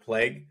like the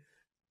plague.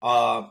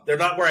 They're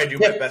not where I do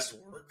my best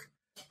work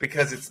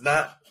because it's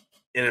not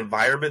an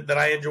environment that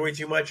I enjoy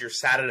too much. You're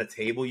sat at a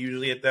table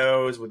usually at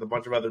those with a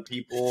bunch of other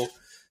people.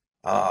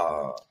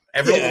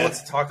 Everyone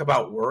wants to talk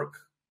about work,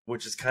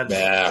 which is kind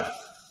of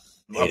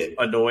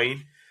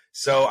annoying.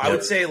 So I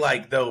would say,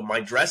 like, though, my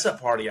dress-up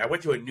party, I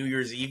went to a New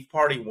Year's Eve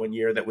party one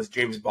year that was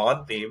James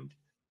Bond themed.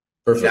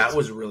 Perfect. That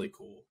was really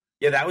cool.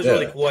 Yeah, that was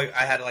really cool.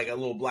 I had, like, a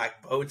little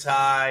black bow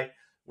tie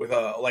with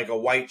a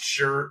white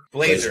shirt.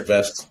 Blazer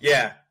vest.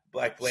 Yeah,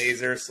 black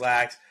blazer,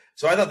 slacks.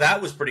 So I thought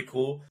that was pretty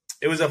cool.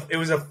 It was a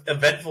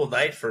eventful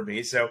night for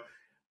me, so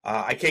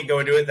I can't go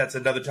into it. That's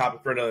another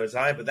topic for another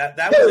time, but that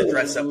was a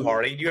dress-up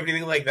party. Do you have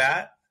anything like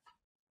that?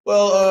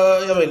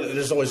 Well, I mean,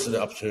 there's always an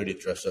opportunity to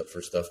dress up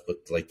for stuff, but,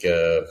 like...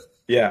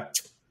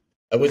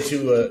 I went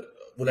to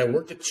when I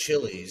worked at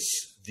Chili's,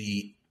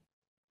 the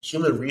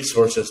human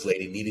resources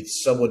lady needed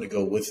someone to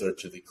go with her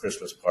to the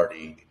Christmas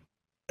party,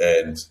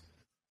 and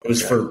it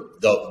was for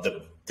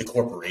the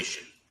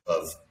corporation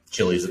of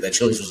Chili's that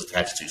Chili's was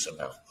attached to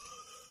somehow.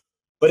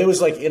 But it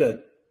was like in a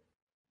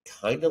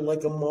kind of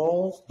like a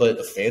mall, but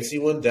a fancy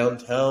one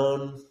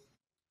downtown,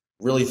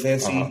 really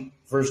fancy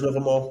version of a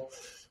mall.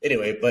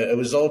 Anyway, but it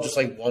was all just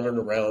like wandering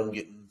around,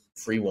 getting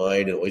free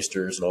wine and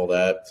oysters and all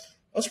that.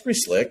 I was pretty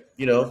slick,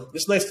 you know.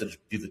 It's nice to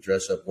do the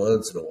dress up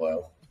once in a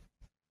while.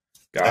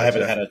 Gotcha. I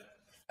haven't had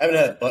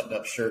a button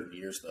up shirt in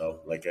years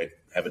though. Like I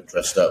haven't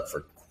dressed up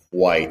for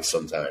quite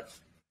some time.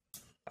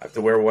 I have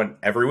to wear one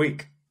every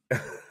week.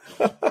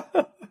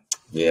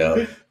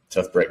 Yeah,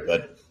 tough break,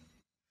 bud.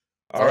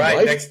 All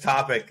right, next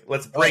topic.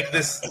 Let's break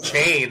this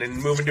chain and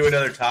move into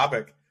another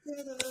topic.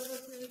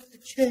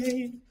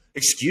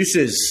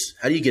 Excuses.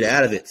 How do you get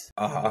out of it?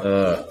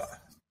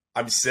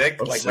 I'm sick.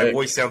 My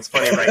voice sounds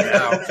funny right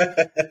now.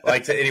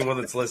 Like to anyone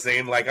that's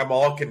listening, like I'm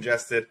all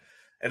congested.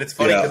 And it's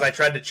funny because I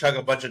tried to chug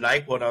a bunch of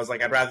NyQuil and I was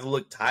like, I'd rather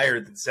look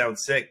tired than sound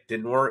sick.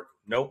 Didn't work.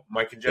 Nope.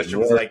 My congestion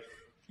was like,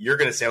 you're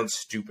going to sound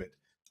stupid.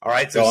 All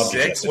right. So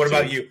sick. What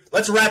about you?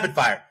 Let's rapid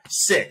fire.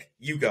 Sick.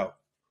 You go.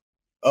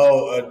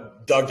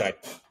 Dog died.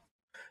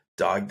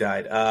 Dog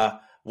died.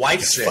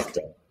 Wife sick. Fucked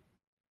up.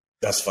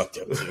 That's fucked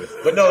up too.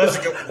 But no, that's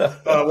a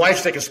good. Wife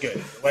sick is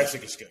good. Wife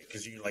sick is good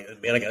because you're like,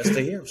 man, I gotta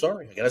stay here. I'm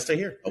sorry, I gotta stay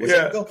here. I wish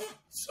I could go.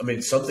 I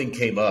mean, something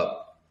came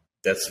up.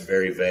 That's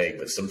very vague,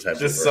 but sometimes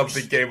just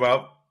something came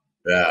up.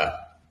 Yeah.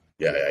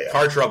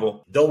 Car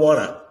trouble. Don't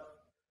wanna.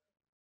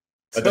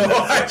 That's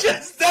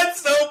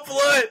so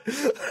blunt.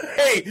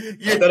 Hey,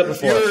 you're invited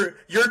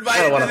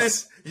to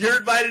this. You're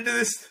invited to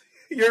this.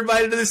 You're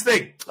invited to this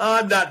thing.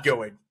 I'm not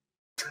going.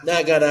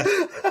 Not gonna.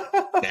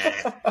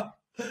 Nah.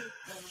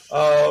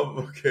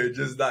 Okay,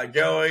 just not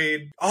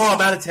going. Oh,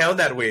 I'm out of town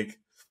that week.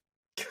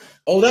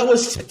 Oh, that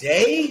was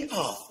today?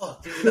 Oh,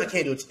 fuck, dude, I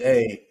can't do it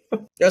today.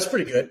 That's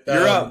pretty good.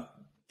 You're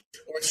up.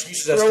 Or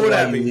excuses as to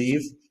why you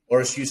leave, or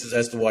excuses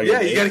as to why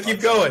you're you got to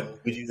keep going.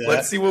 We do that.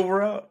 Let's see what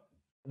we're up.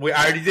 I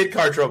already did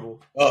car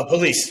trouble.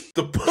 Police.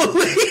 The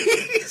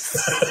police.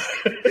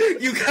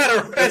 You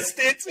got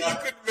arrested so you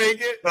couldn't make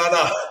it?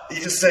 No.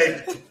 You just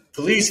say,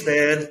 police,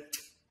 man.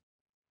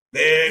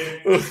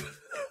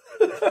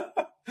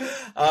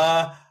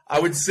 I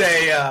would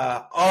say,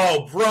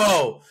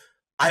 bro,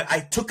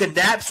 I took a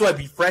nap so I'd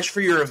be fresh for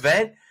your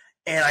event,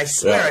 and I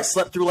swear I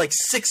slept through like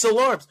 6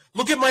 alarms.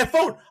 Look at my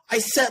phone. I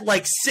set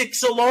like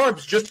 6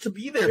 alarms just to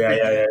be there for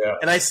you.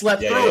 And I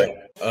slept through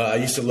it. I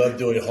used to love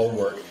doing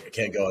homework. I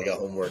can't go. I got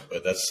homework,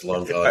 but that's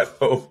long gone.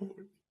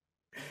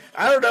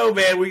 I don't know,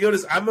 man.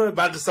 I'm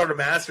about to start a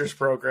master's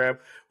program.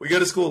 We go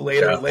to school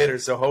later and later,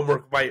 so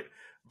homework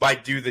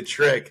might do the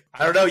trick.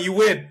 I don't know. You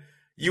win.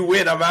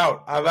 I'm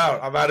out.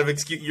 I'm out of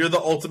excuse. You're the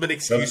ultimate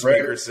excuse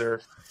maker, sir.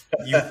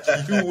 You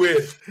win.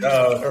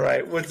 All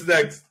right. What's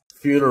next?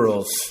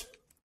 Funerals.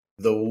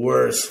 The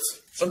worst.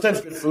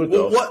 Sometimes good food,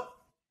 though.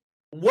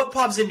 What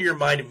pops into your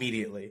mind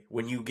immediately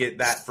when you get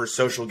that for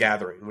social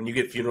gathering? When you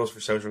get funerals for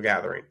social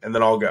gathering, and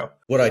then I'll go.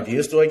 What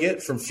ideas do I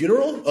get from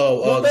funeral?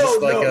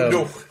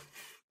 No.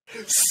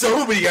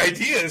 So many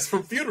ideas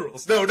from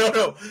funerals.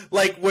 No.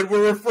 Like when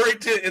we're referring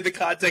to in the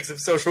context of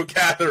social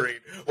gathering,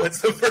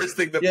 what's the first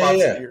thing that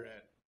pops into your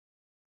head?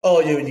 Oh,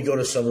 yeah, when you go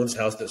to someone's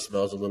house that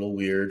smells a little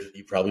weird,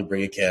 you probably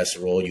bring a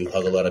casserole, you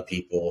hug a lot of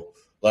people.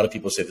 A lot of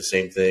people say the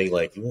same thing,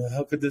 like,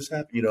 how could this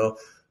happen,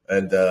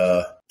 and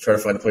try to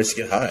find a place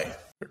to get high.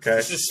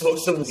 Okay. Just smoke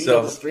some weed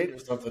on the street or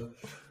something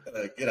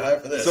and get high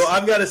for this. So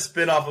I've got a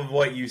spin off of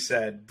what you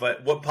said,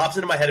 but what pops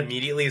into my head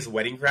immediately is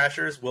Wedding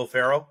Crashers, Will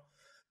Ferrell,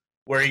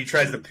 where he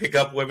tries to pick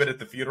up women at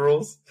the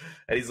funerals,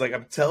 and he's like,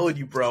 I'm telling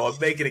you, bro, I'm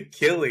making a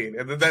killing.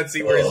 And then that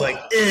scene where he's like,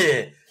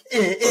 yeah.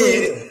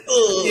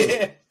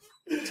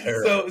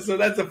 So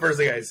that's the first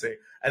thing I say.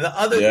 And the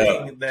other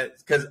thing that,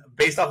 because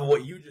based off of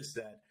what you just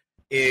said,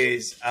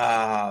 is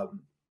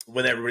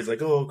when everybody's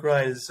like, oh,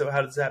 crying, so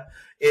how does that happen?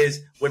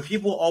 Is when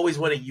people always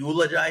want to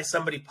eulogize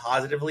somebody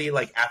positively,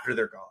 like after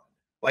they're gone.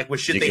 Like with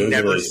shit they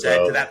never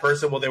said to that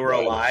person while they were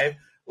alive.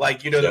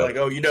 Like, they're like,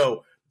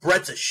 oh,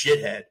 Brett's a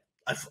shithead.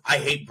 I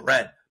hate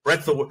Brett.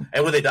 Brett's the worst.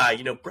 And when they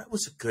die, Brett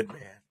was a good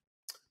man.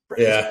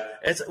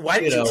 Why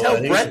did you tell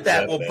Brett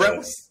that? Well, Brett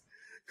was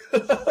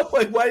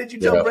like, why did you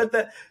tell Brett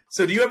that?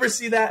 So do you ever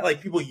see that,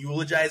 like, people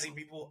eulogizing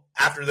people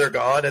after they're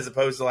gone as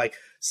opposed to, like,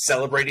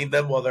 celebrating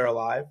them while they're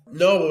alive?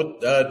 No,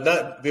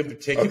 not in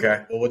particular.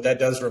 Okay. Well, what that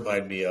does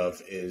remind me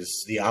of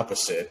is the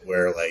opposite,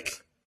 where, like,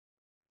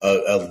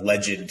 a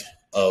legend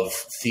of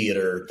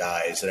theater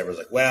dies, and everyone's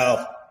like,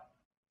 well,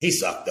 he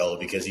sucked, though,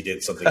 because he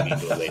did something mean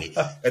to a lady.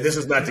 And this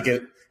is not to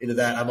get into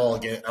that. I'm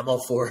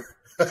all for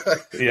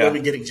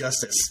women getting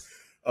justice.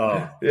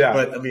 But,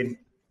 I mean,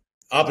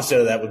 opposite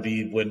of that would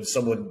be when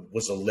someone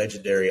was a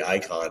legendary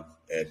icon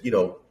and,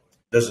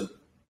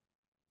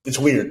 it's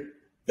weird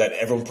that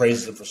everyone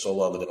praises them for so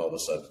long and then all of a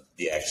sudden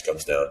the axe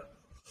comes down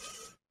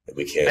and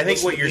we can't. I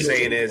think what you're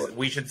saying is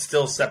we should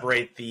still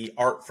separate the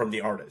art from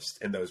the artist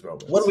in those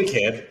moments. When we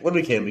can,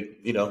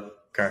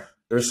 Okay.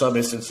 There are some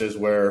instances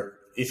where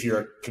if you're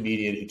a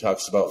comedian who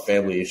talks about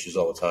family issues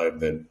all the time,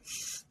 then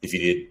if you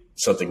did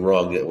something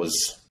wrong that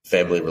was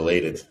family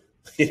related,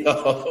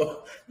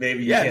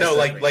 maybe. Yeah, no,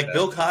 like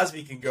Bill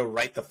Cosby can go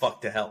right the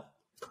fuck to hell.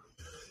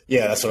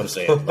 Yeah, that's what I'm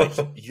saying. Like,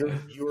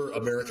 you're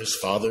America's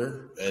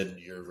father, and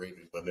you're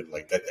raping women.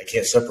 Like that, I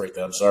can't separate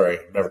that. I'm sorry.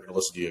 I'm never going to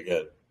listen to you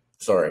again.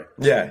 Sorry.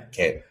 Yeah,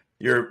 can't.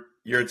 You're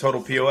a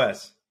total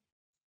POS.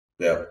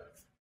 Yeah,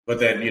 but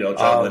then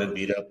John Lennon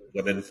beat up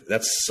women.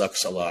 That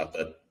sucks a lot.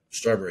 But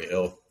Strawberry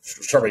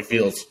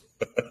Fields,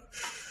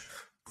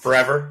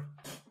 forever.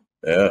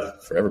 Yeah,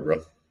 forever,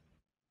 bro.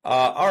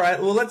 All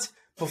right. Well,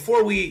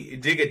 before we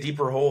dig a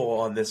deeper hole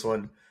on this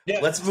one,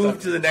 let's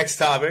move to the next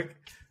topic.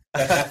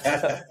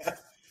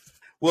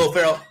 Will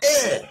Ferrell.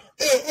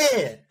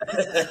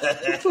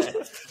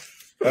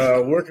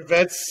 Work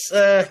events,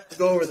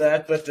 go over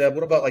that. But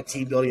what about like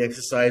team building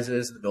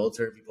exercises in the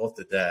military? We both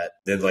did that.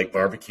 Then like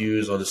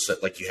barbecues on the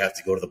set, like you have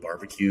to go to the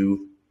barbecue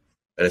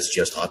and it's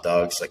just hot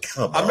dogs. Like,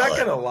 come on. I'm not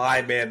going to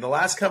lie, man. The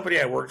last company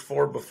I worked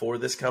for before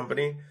this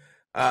company,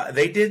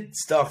 they did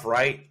stuff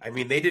right. I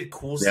mean, they did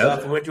cool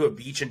stuff. We went to a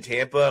beach in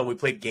Tampa and we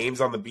played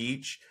games on the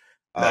beach.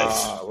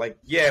 Nice.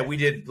 We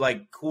did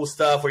like cool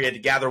stuff where you had to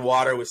gather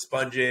water with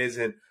sponges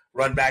and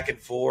run back and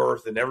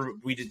forth, and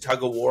we did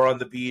tug of war on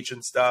the beach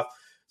and stuff.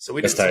 So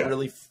we did some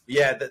really,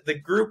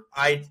 the group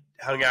I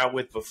hung out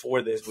with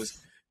before this was,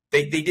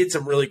 they did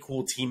some really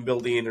cool team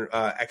building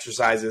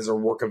exercises or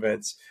work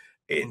events.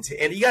 And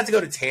you got to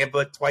go to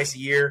Tampa twice a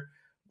year,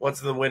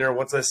 once in the winter,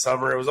 once in the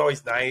summer. It was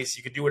always nice.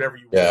 You could do whatever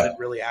you wanted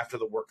really after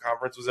the work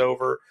conference was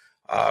over.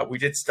 We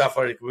did stuff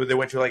like they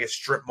went to like a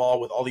strip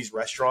mall with all these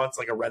restaurants,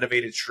 like a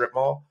renovated strip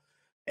mall,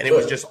 and it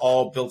was just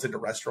all built into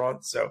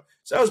restaurants. So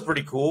that was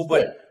pretty cool.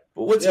 But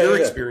what's your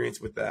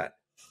experience with that?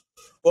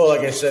 Well,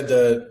 like I said,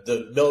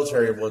 the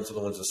military ones are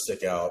the ones that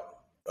stick out.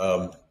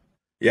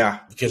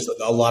 Because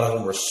a lot of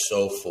them were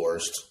so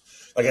forced.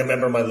 Like I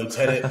remember my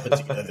lieutenant put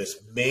together this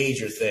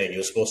major thing. It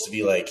was supposed to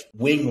be like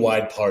wing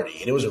wide party,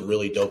 and it was a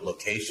really dope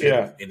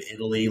location in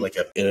Italy, like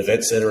an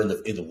event center in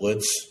the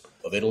woods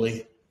of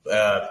Italy.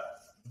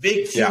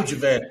 Big, huge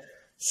event,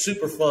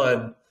 super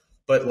fun.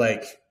 But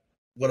like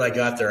when I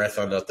got there, I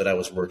found out that I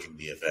was working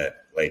the event.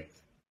 Like,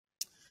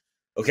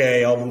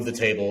 okay, I'll move the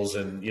tables,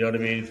 and you know what I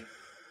mean.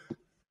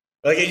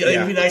 Like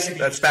it'd be nice if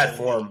that's bad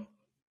form.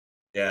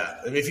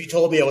 Yeah, I mean, if you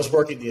told me I was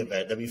working the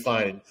event, that'd be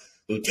fine,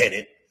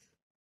 Lieutenant.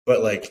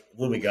 But like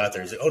when we got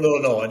there, he's like, "Oh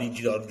no, I need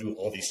you to undo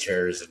all these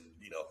chairs and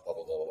blah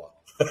blah blah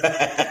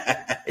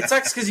blah." It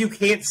sucks because you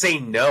can't say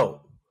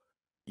no.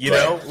 You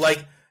know,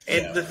 like.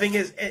 And the thing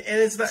is, and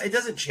it's not, it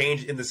doesn't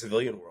change in the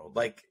civilian world.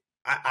 Like,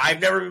 I've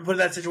never been put in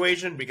that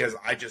situation because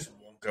I just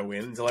won't go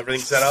in until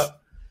everything's set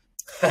up.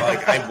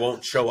 Like, I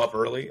won't show up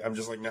early. I'm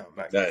just like, no, I'm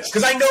not.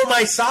 Because I know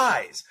my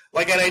size.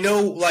 Like, and I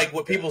know, like,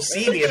 what people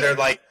see me and they're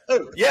like, they're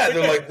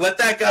like, let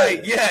that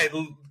guy,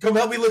 come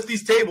help me lift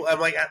these tables.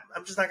 I'm like,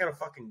 I'm just not going to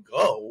fucking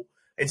go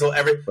until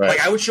like,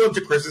 I would show up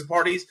to Christmas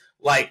parties,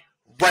 like,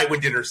 right when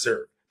dinner's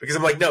served. Because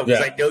I'm like, no,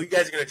 because I know you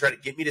guys are going to try to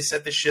get me to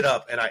set this shit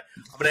up, and I'm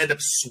going to end up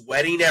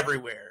sweating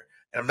everywhere,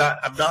 and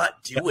I'm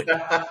not doing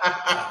it.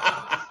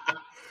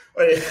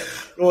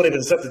 You won't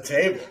even set the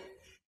table.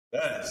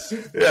 That's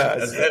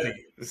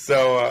heavy.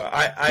 So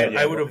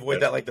I would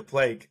avoid that like the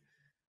plague.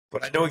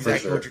 But I know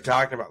exactly what you're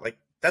talking about. Like,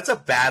 that's a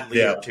bad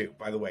leader too,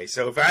 by the way.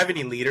 So if I have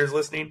any leaders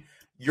listening,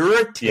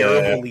 you're a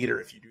terrible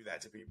leader if you do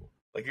that to people.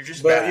 Like, you're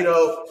just bad.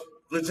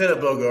 Lieutenant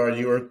Bogart,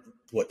 you were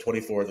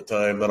 24 at the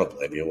time. I don't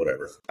blame you.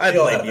 Whatever. I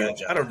blame you.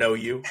 I don't know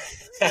you.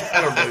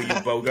 I don't know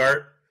you,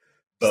 Bogart.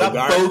 Stop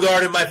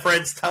Bogarting my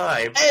friend's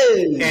time.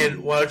 Hey!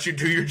 And why don't you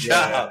do your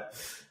job?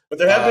 But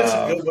there have been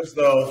some good ones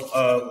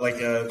though, like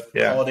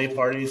holiday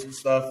parties and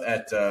stuff.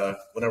 At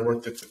when I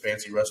worked at the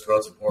fancy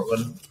restaurants in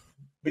Portland,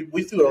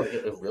 we threw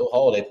a real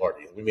holiday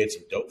party. We made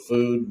some dope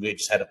food. We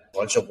just had a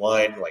bunch of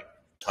wine, like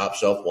top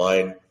shelf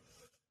wine.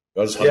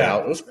 I just hung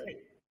out. It was great.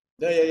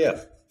 Yeah.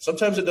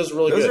 Sometimes it does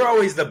really good. Those are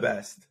always the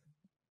best.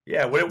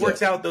 Yeah, when it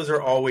works out, those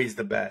are always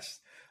the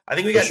best. I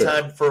think we got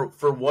time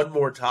for one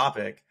more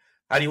topic.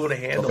 How do you want to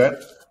handle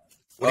it?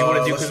 What do you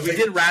want to do? Because we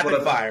did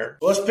rapid fire.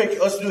 Well,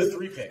 let's do a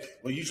 3-pick.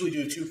 We usually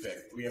do a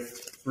 2-pick. We have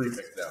 3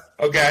 picks now.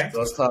 Okay. So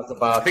let's talk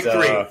about pick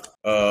 3.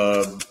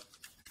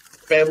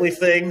 Family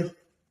thing.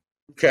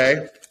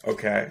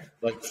 Okay.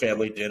 Like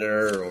family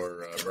dinner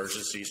or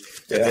emergencies.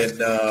 Yeah. And then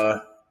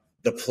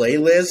the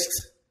playlist.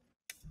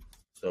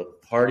 So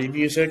party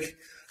music.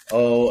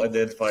 Oh, and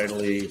then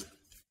finally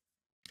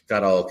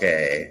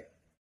karaoke.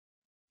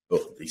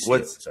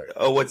 What's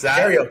that?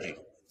 Karaoke.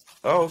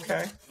 Oh,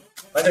 okay.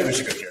 I think we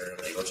should go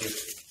karaoke, don't you?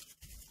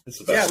 It's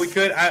the best. Yeah, we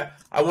could. I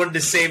wanted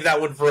to save that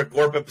one for a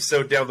GORP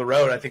episode down the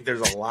road. I think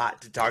there's a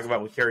lot to talk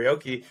about with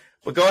karaoke.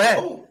 But go ahead.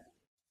 Oh.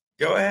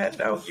 Go ahead.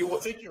 No, I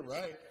think you're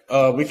right.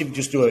 We can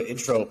just do an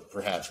intro,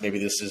 perhaps. Maybe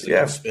this is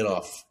a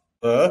spin-off.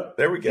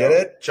 There we go. Get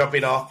it?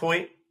 Jumping off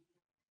point.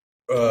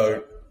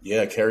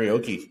 Yeah,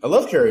 karaoke. I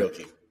love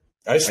karaoke.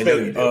 I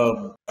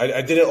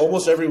did it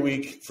almost every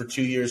week for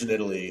 2 years in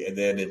Italy, and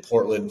then in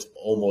Portland,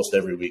 almost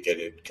every week I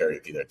did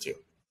karaoke there too.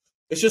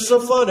 It's just so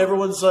fun.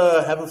 Everyone's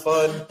having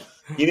fun.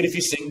 Even if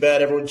you sing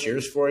bad, everyone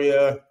cheers for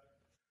you.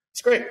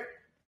 It's great.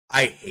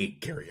 I hate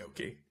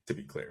karaoke, to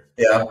be clear.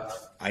 Yeah.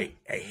 I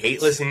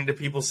hate listening to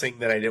people sing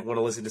that I didn't want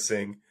to listen to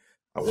sing.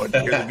 I wanted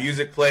to hear the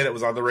music play that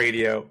was on the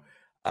radio.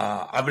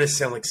 I'm going to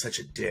sound like such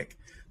a dick.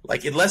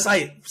 Like, unless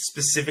I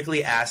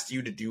specifically asked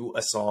you to do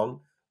a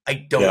song, I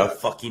don't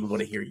fucking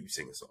want to hear you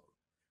sing a song.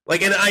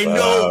 Like, and I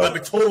know I'm a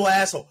total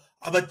asshole.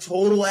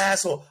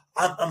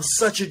 I'm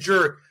such a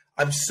jerk.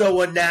 I'm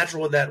so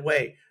unnatural in that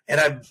way. And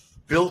I'm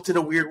built in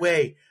a weird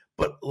way.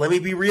 But let me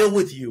be real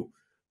with you.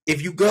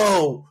 If you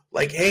go,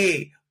 like,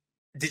 hey,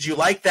 did you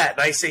like that?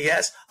 And I say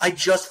yes, I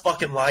just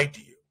fucking lied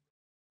to you.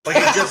 Like,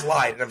 I just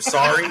lied, and I'm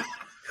sorry.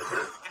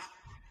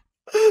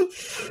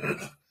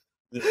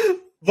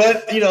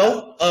 But,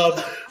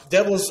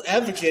 devil's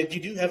advocate, you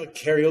do have a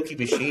karaoke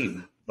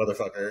machine,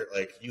 motherfucker.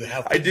 Like, you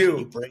have to. I do.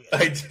 You bring it.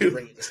 I do. You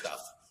bring it to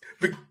stuff.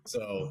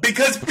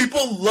 Because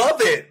people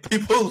love it.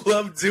 People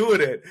love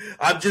doing it.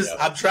 I'm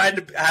trying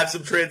to have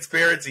some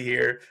transparency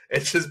here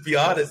and just be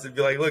honest and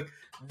be like, look,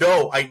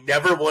 no, I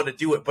never want to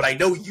do it, but I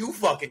know you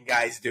fucking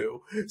guys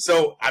do.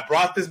 So I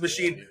brought this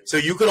machine so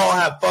you can all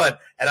have fun,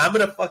 and I'm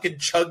going to fucking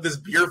chug this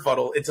beer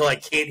funnel until I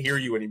can't hear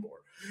you anymore.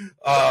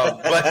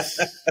 But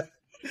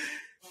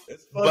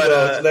it's fun,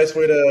 it's a nice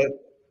way to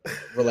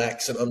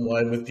relax and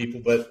unwind with people.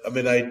 But, I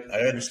mean, I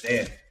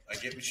understand. I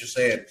get what you're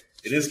saying.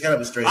 It is kind of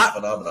a strange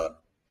phenomenon.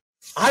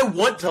 I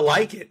want to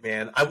like it,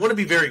 man. I want to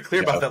be very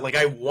clear about that. Like,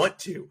 I want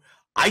to.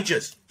 I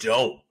just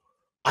don't.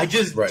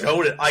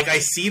 Don't. Like, I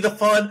see the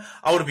fun.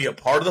 I want to be a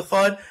part of the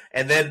fun.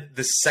 And then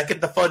the second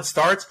the fun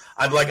starts,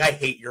 I'm like, I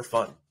hate your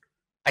fun.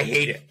 I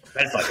hate it.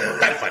 Bad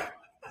fun.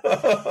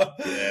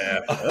 Yeah.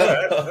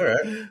 All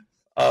right.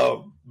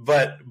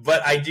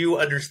 But I do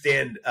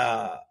understand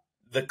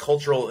the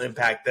cultural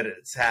impact that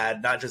it's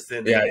had, not just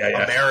in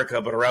America,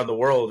 but around the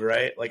world,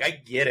 right? Like, I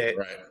get it.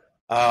 Right.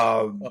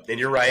 And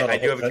you're right. I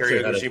do have a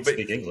karaoke machine,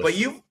 but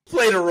you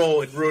played a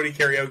role in ruining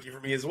karaoke for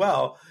me as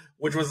well,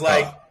 which was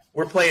like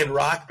we're playing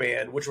Rock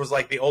Band, which was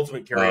like the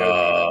ultimate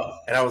karaoke.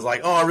 And I was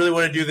like, oh, I really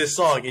want to do this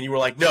song, and you were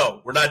like,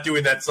 no, we're not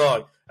doing that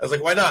song. I was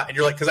like, why not? And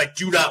you're like, because I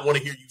do not want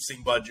to hear you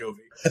sing Bon Jovi.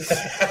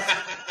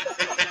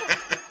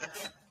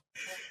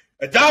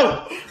 I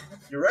don't.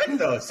 You're right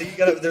though. See, you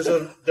got there's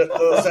a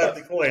side of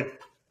the coin.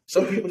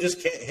 Some people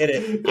just can't hit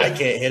it. I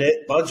can't hit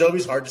it. Bon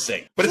Jovi's hard to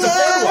sing, but it's a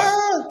fun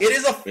one.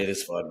 It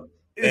is fun.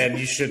 And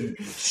you shouldn't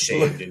be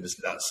shamed in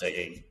just not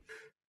singing.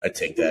 I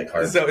take that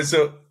card.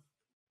 So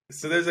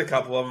there's a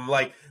couple of them.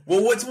 Like,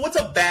 well, what's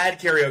a bad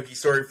karaoke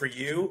story for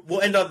you?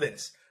 We'll end on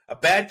this. A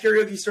bad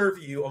karaoke story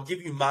for you. I'll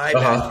give you my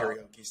bad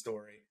karaoke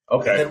story.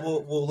 Okay. And then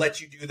we'll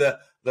let you do the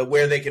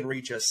where they can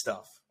reach us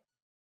stuff.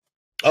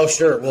 Oh,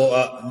 sure.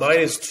 Well, mine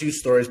is 2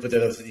 stories, but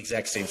they're the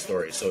exact same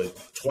story. So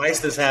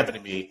twice this happened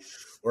to me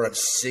where I'm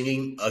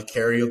singing a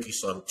karaoke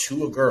song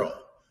to a girl.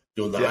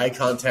 Doing the eye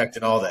contact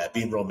and all that,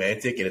 being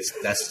romantic, and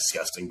that's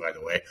disgusting, by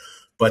the way.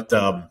 But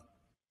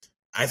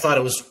I thought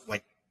it was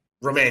like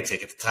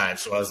romantic at the time,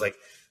 so I was like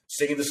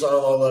singing the song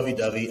all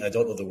lovey-dovey. I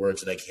don't know the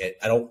words, and I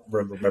don't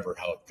remember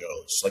how it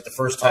goes. Like the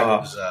first time it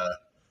was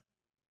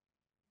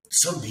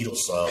some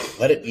Beatles song,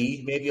 "Let It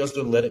Be." Maybe I was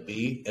doing "Let It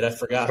Be," and I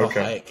forgot how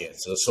high it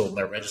gets. So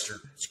my register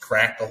was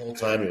cracked the whole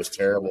time. It was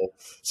terrible.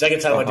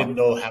 Second time I didn't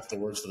know half the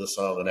words to the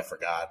song, and I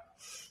forgot.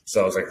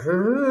 So I was like,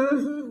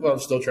 well, I'm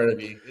still trying to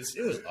be.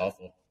 It was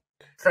awful.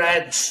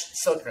 Cringe.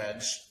 So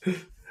cringe.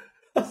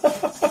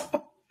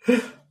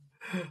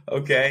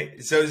 Okay.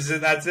 So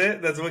that's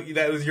it?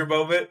 That was your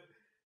moment?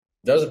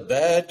 That was a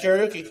bad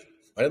karaoke.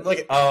 I didn't like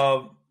it.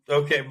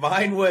 Okay.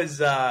 Mine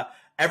was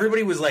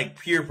everybody was like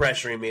peer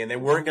pressuring me, and they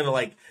weren't gonna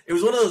like it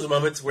was one of those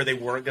moments where they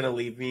weren't gonna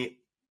leave me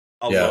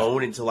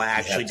alone until I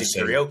actually did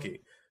karaoke.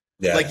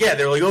 Yeah. Like,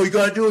 they were like, oh, you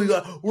gotta do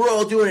it. We're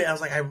all doing it. I was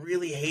like, I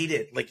really hate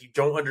it. Like, you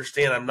don't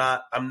understand.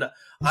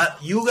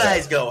 You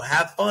guys go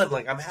have fun.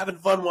 Like, I'm having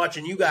fun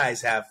watching you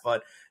guys have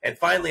fun. And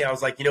finally I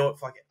was like, you know what?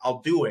 Fuck it.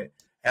 I'll do it.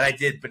 And I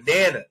did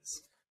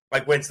Bananas by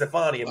Gwen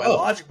Stefani. And my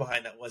logic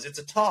behind that was it's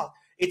a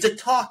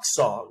talk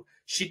song.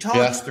 She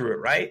talks through it.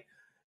 Right.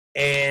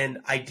 And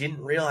I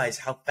didn't realize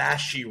how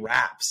fast she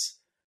raps.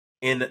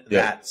 in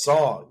that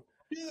song.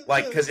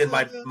 Like, because in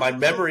my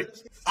memory,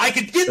 I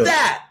could get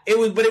that. It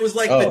was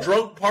like the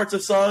drunk parts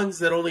of songs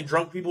that only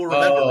drunk people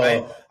remember,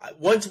 right?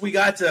 Once we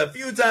got to a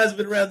few times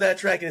been around that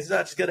track, and it's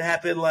not just gonna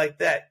happen like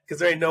that, because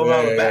there ain't no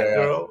holler back,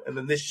 girl. And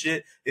then this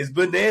shit is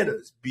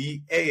bananas,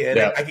 BAN.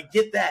 I could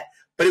get that,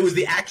 but it was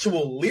the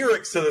actual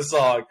lyrics to the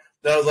song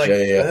that I was like,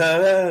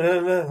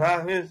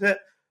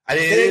 I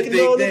didn't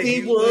think that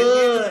you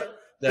would.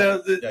 I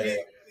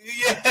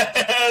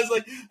was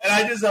like, and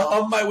I just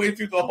hummed my way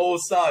through the whole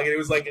song, and it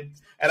was like, and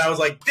I was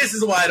like, this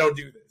is why I don't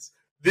do this.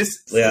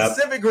 This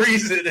specific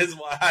reason is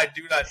why I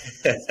do not do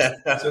this.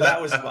 So that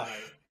was mine.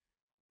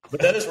 But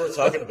that is worth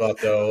talking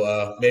about,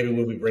 though. Maybe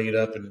when we bring it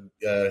up in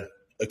a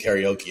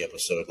karaoke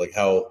episode, like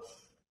how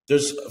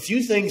there's a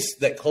few things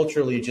that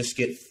culturally just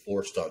get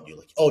forced on you.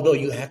 Like, oh no,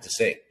 you have to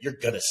sing. You're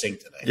gonna sing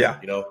tonight.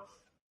 Yeah, you know.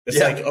 It's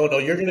like, oh no,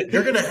 you're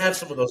gonna have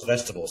some of those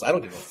vegetables. I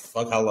don't give a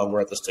fuck how long we're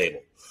at this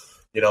table.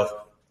 You know,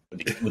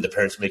 when the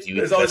parents make you eat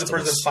there's always a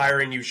person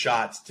firing you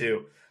shots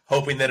too,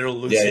 hoping that it'll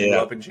loosen you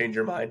up and change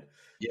your mind.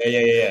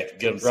 Yeah. Get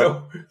them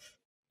drunk. So,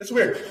 it's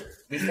weird.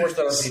 We forced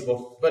that on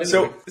people. But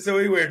anyway. So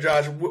anyway,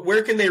 Josh,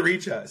 where can they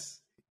reach us?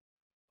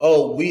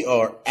 Oh, we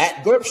are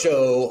at GORP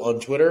Show on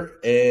Twitter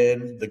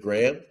and the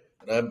Gram.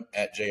 And I'm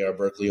at JR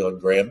Berkeley on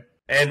Gram.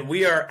 And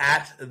we are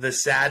at The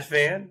Sad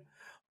Fan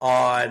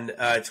on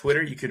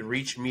Twitter. You could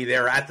reach me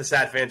there at The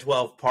Sad Fan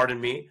 12,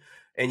 pardon me.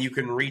 And you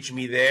can reach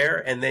me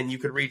there. And then you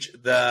can reach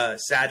the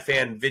Sad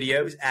Fan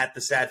videos at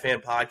the Sad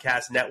Fan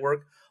Podcast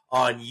Network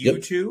on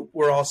YouTube.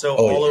 We're also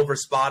all over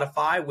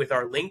Spotify with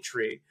our link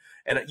tree.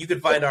 And you can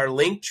find our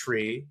link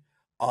tree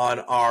on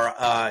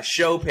our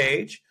show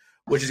page,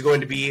 which is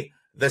going to be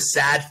the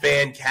Sad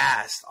Fan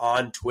Cast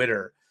on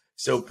Twitter.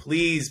 So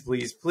please,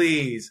 please,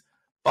 please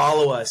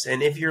follow us.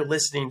 And if you're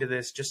listening to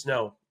this, just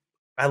know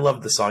I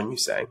love the song you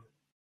sang.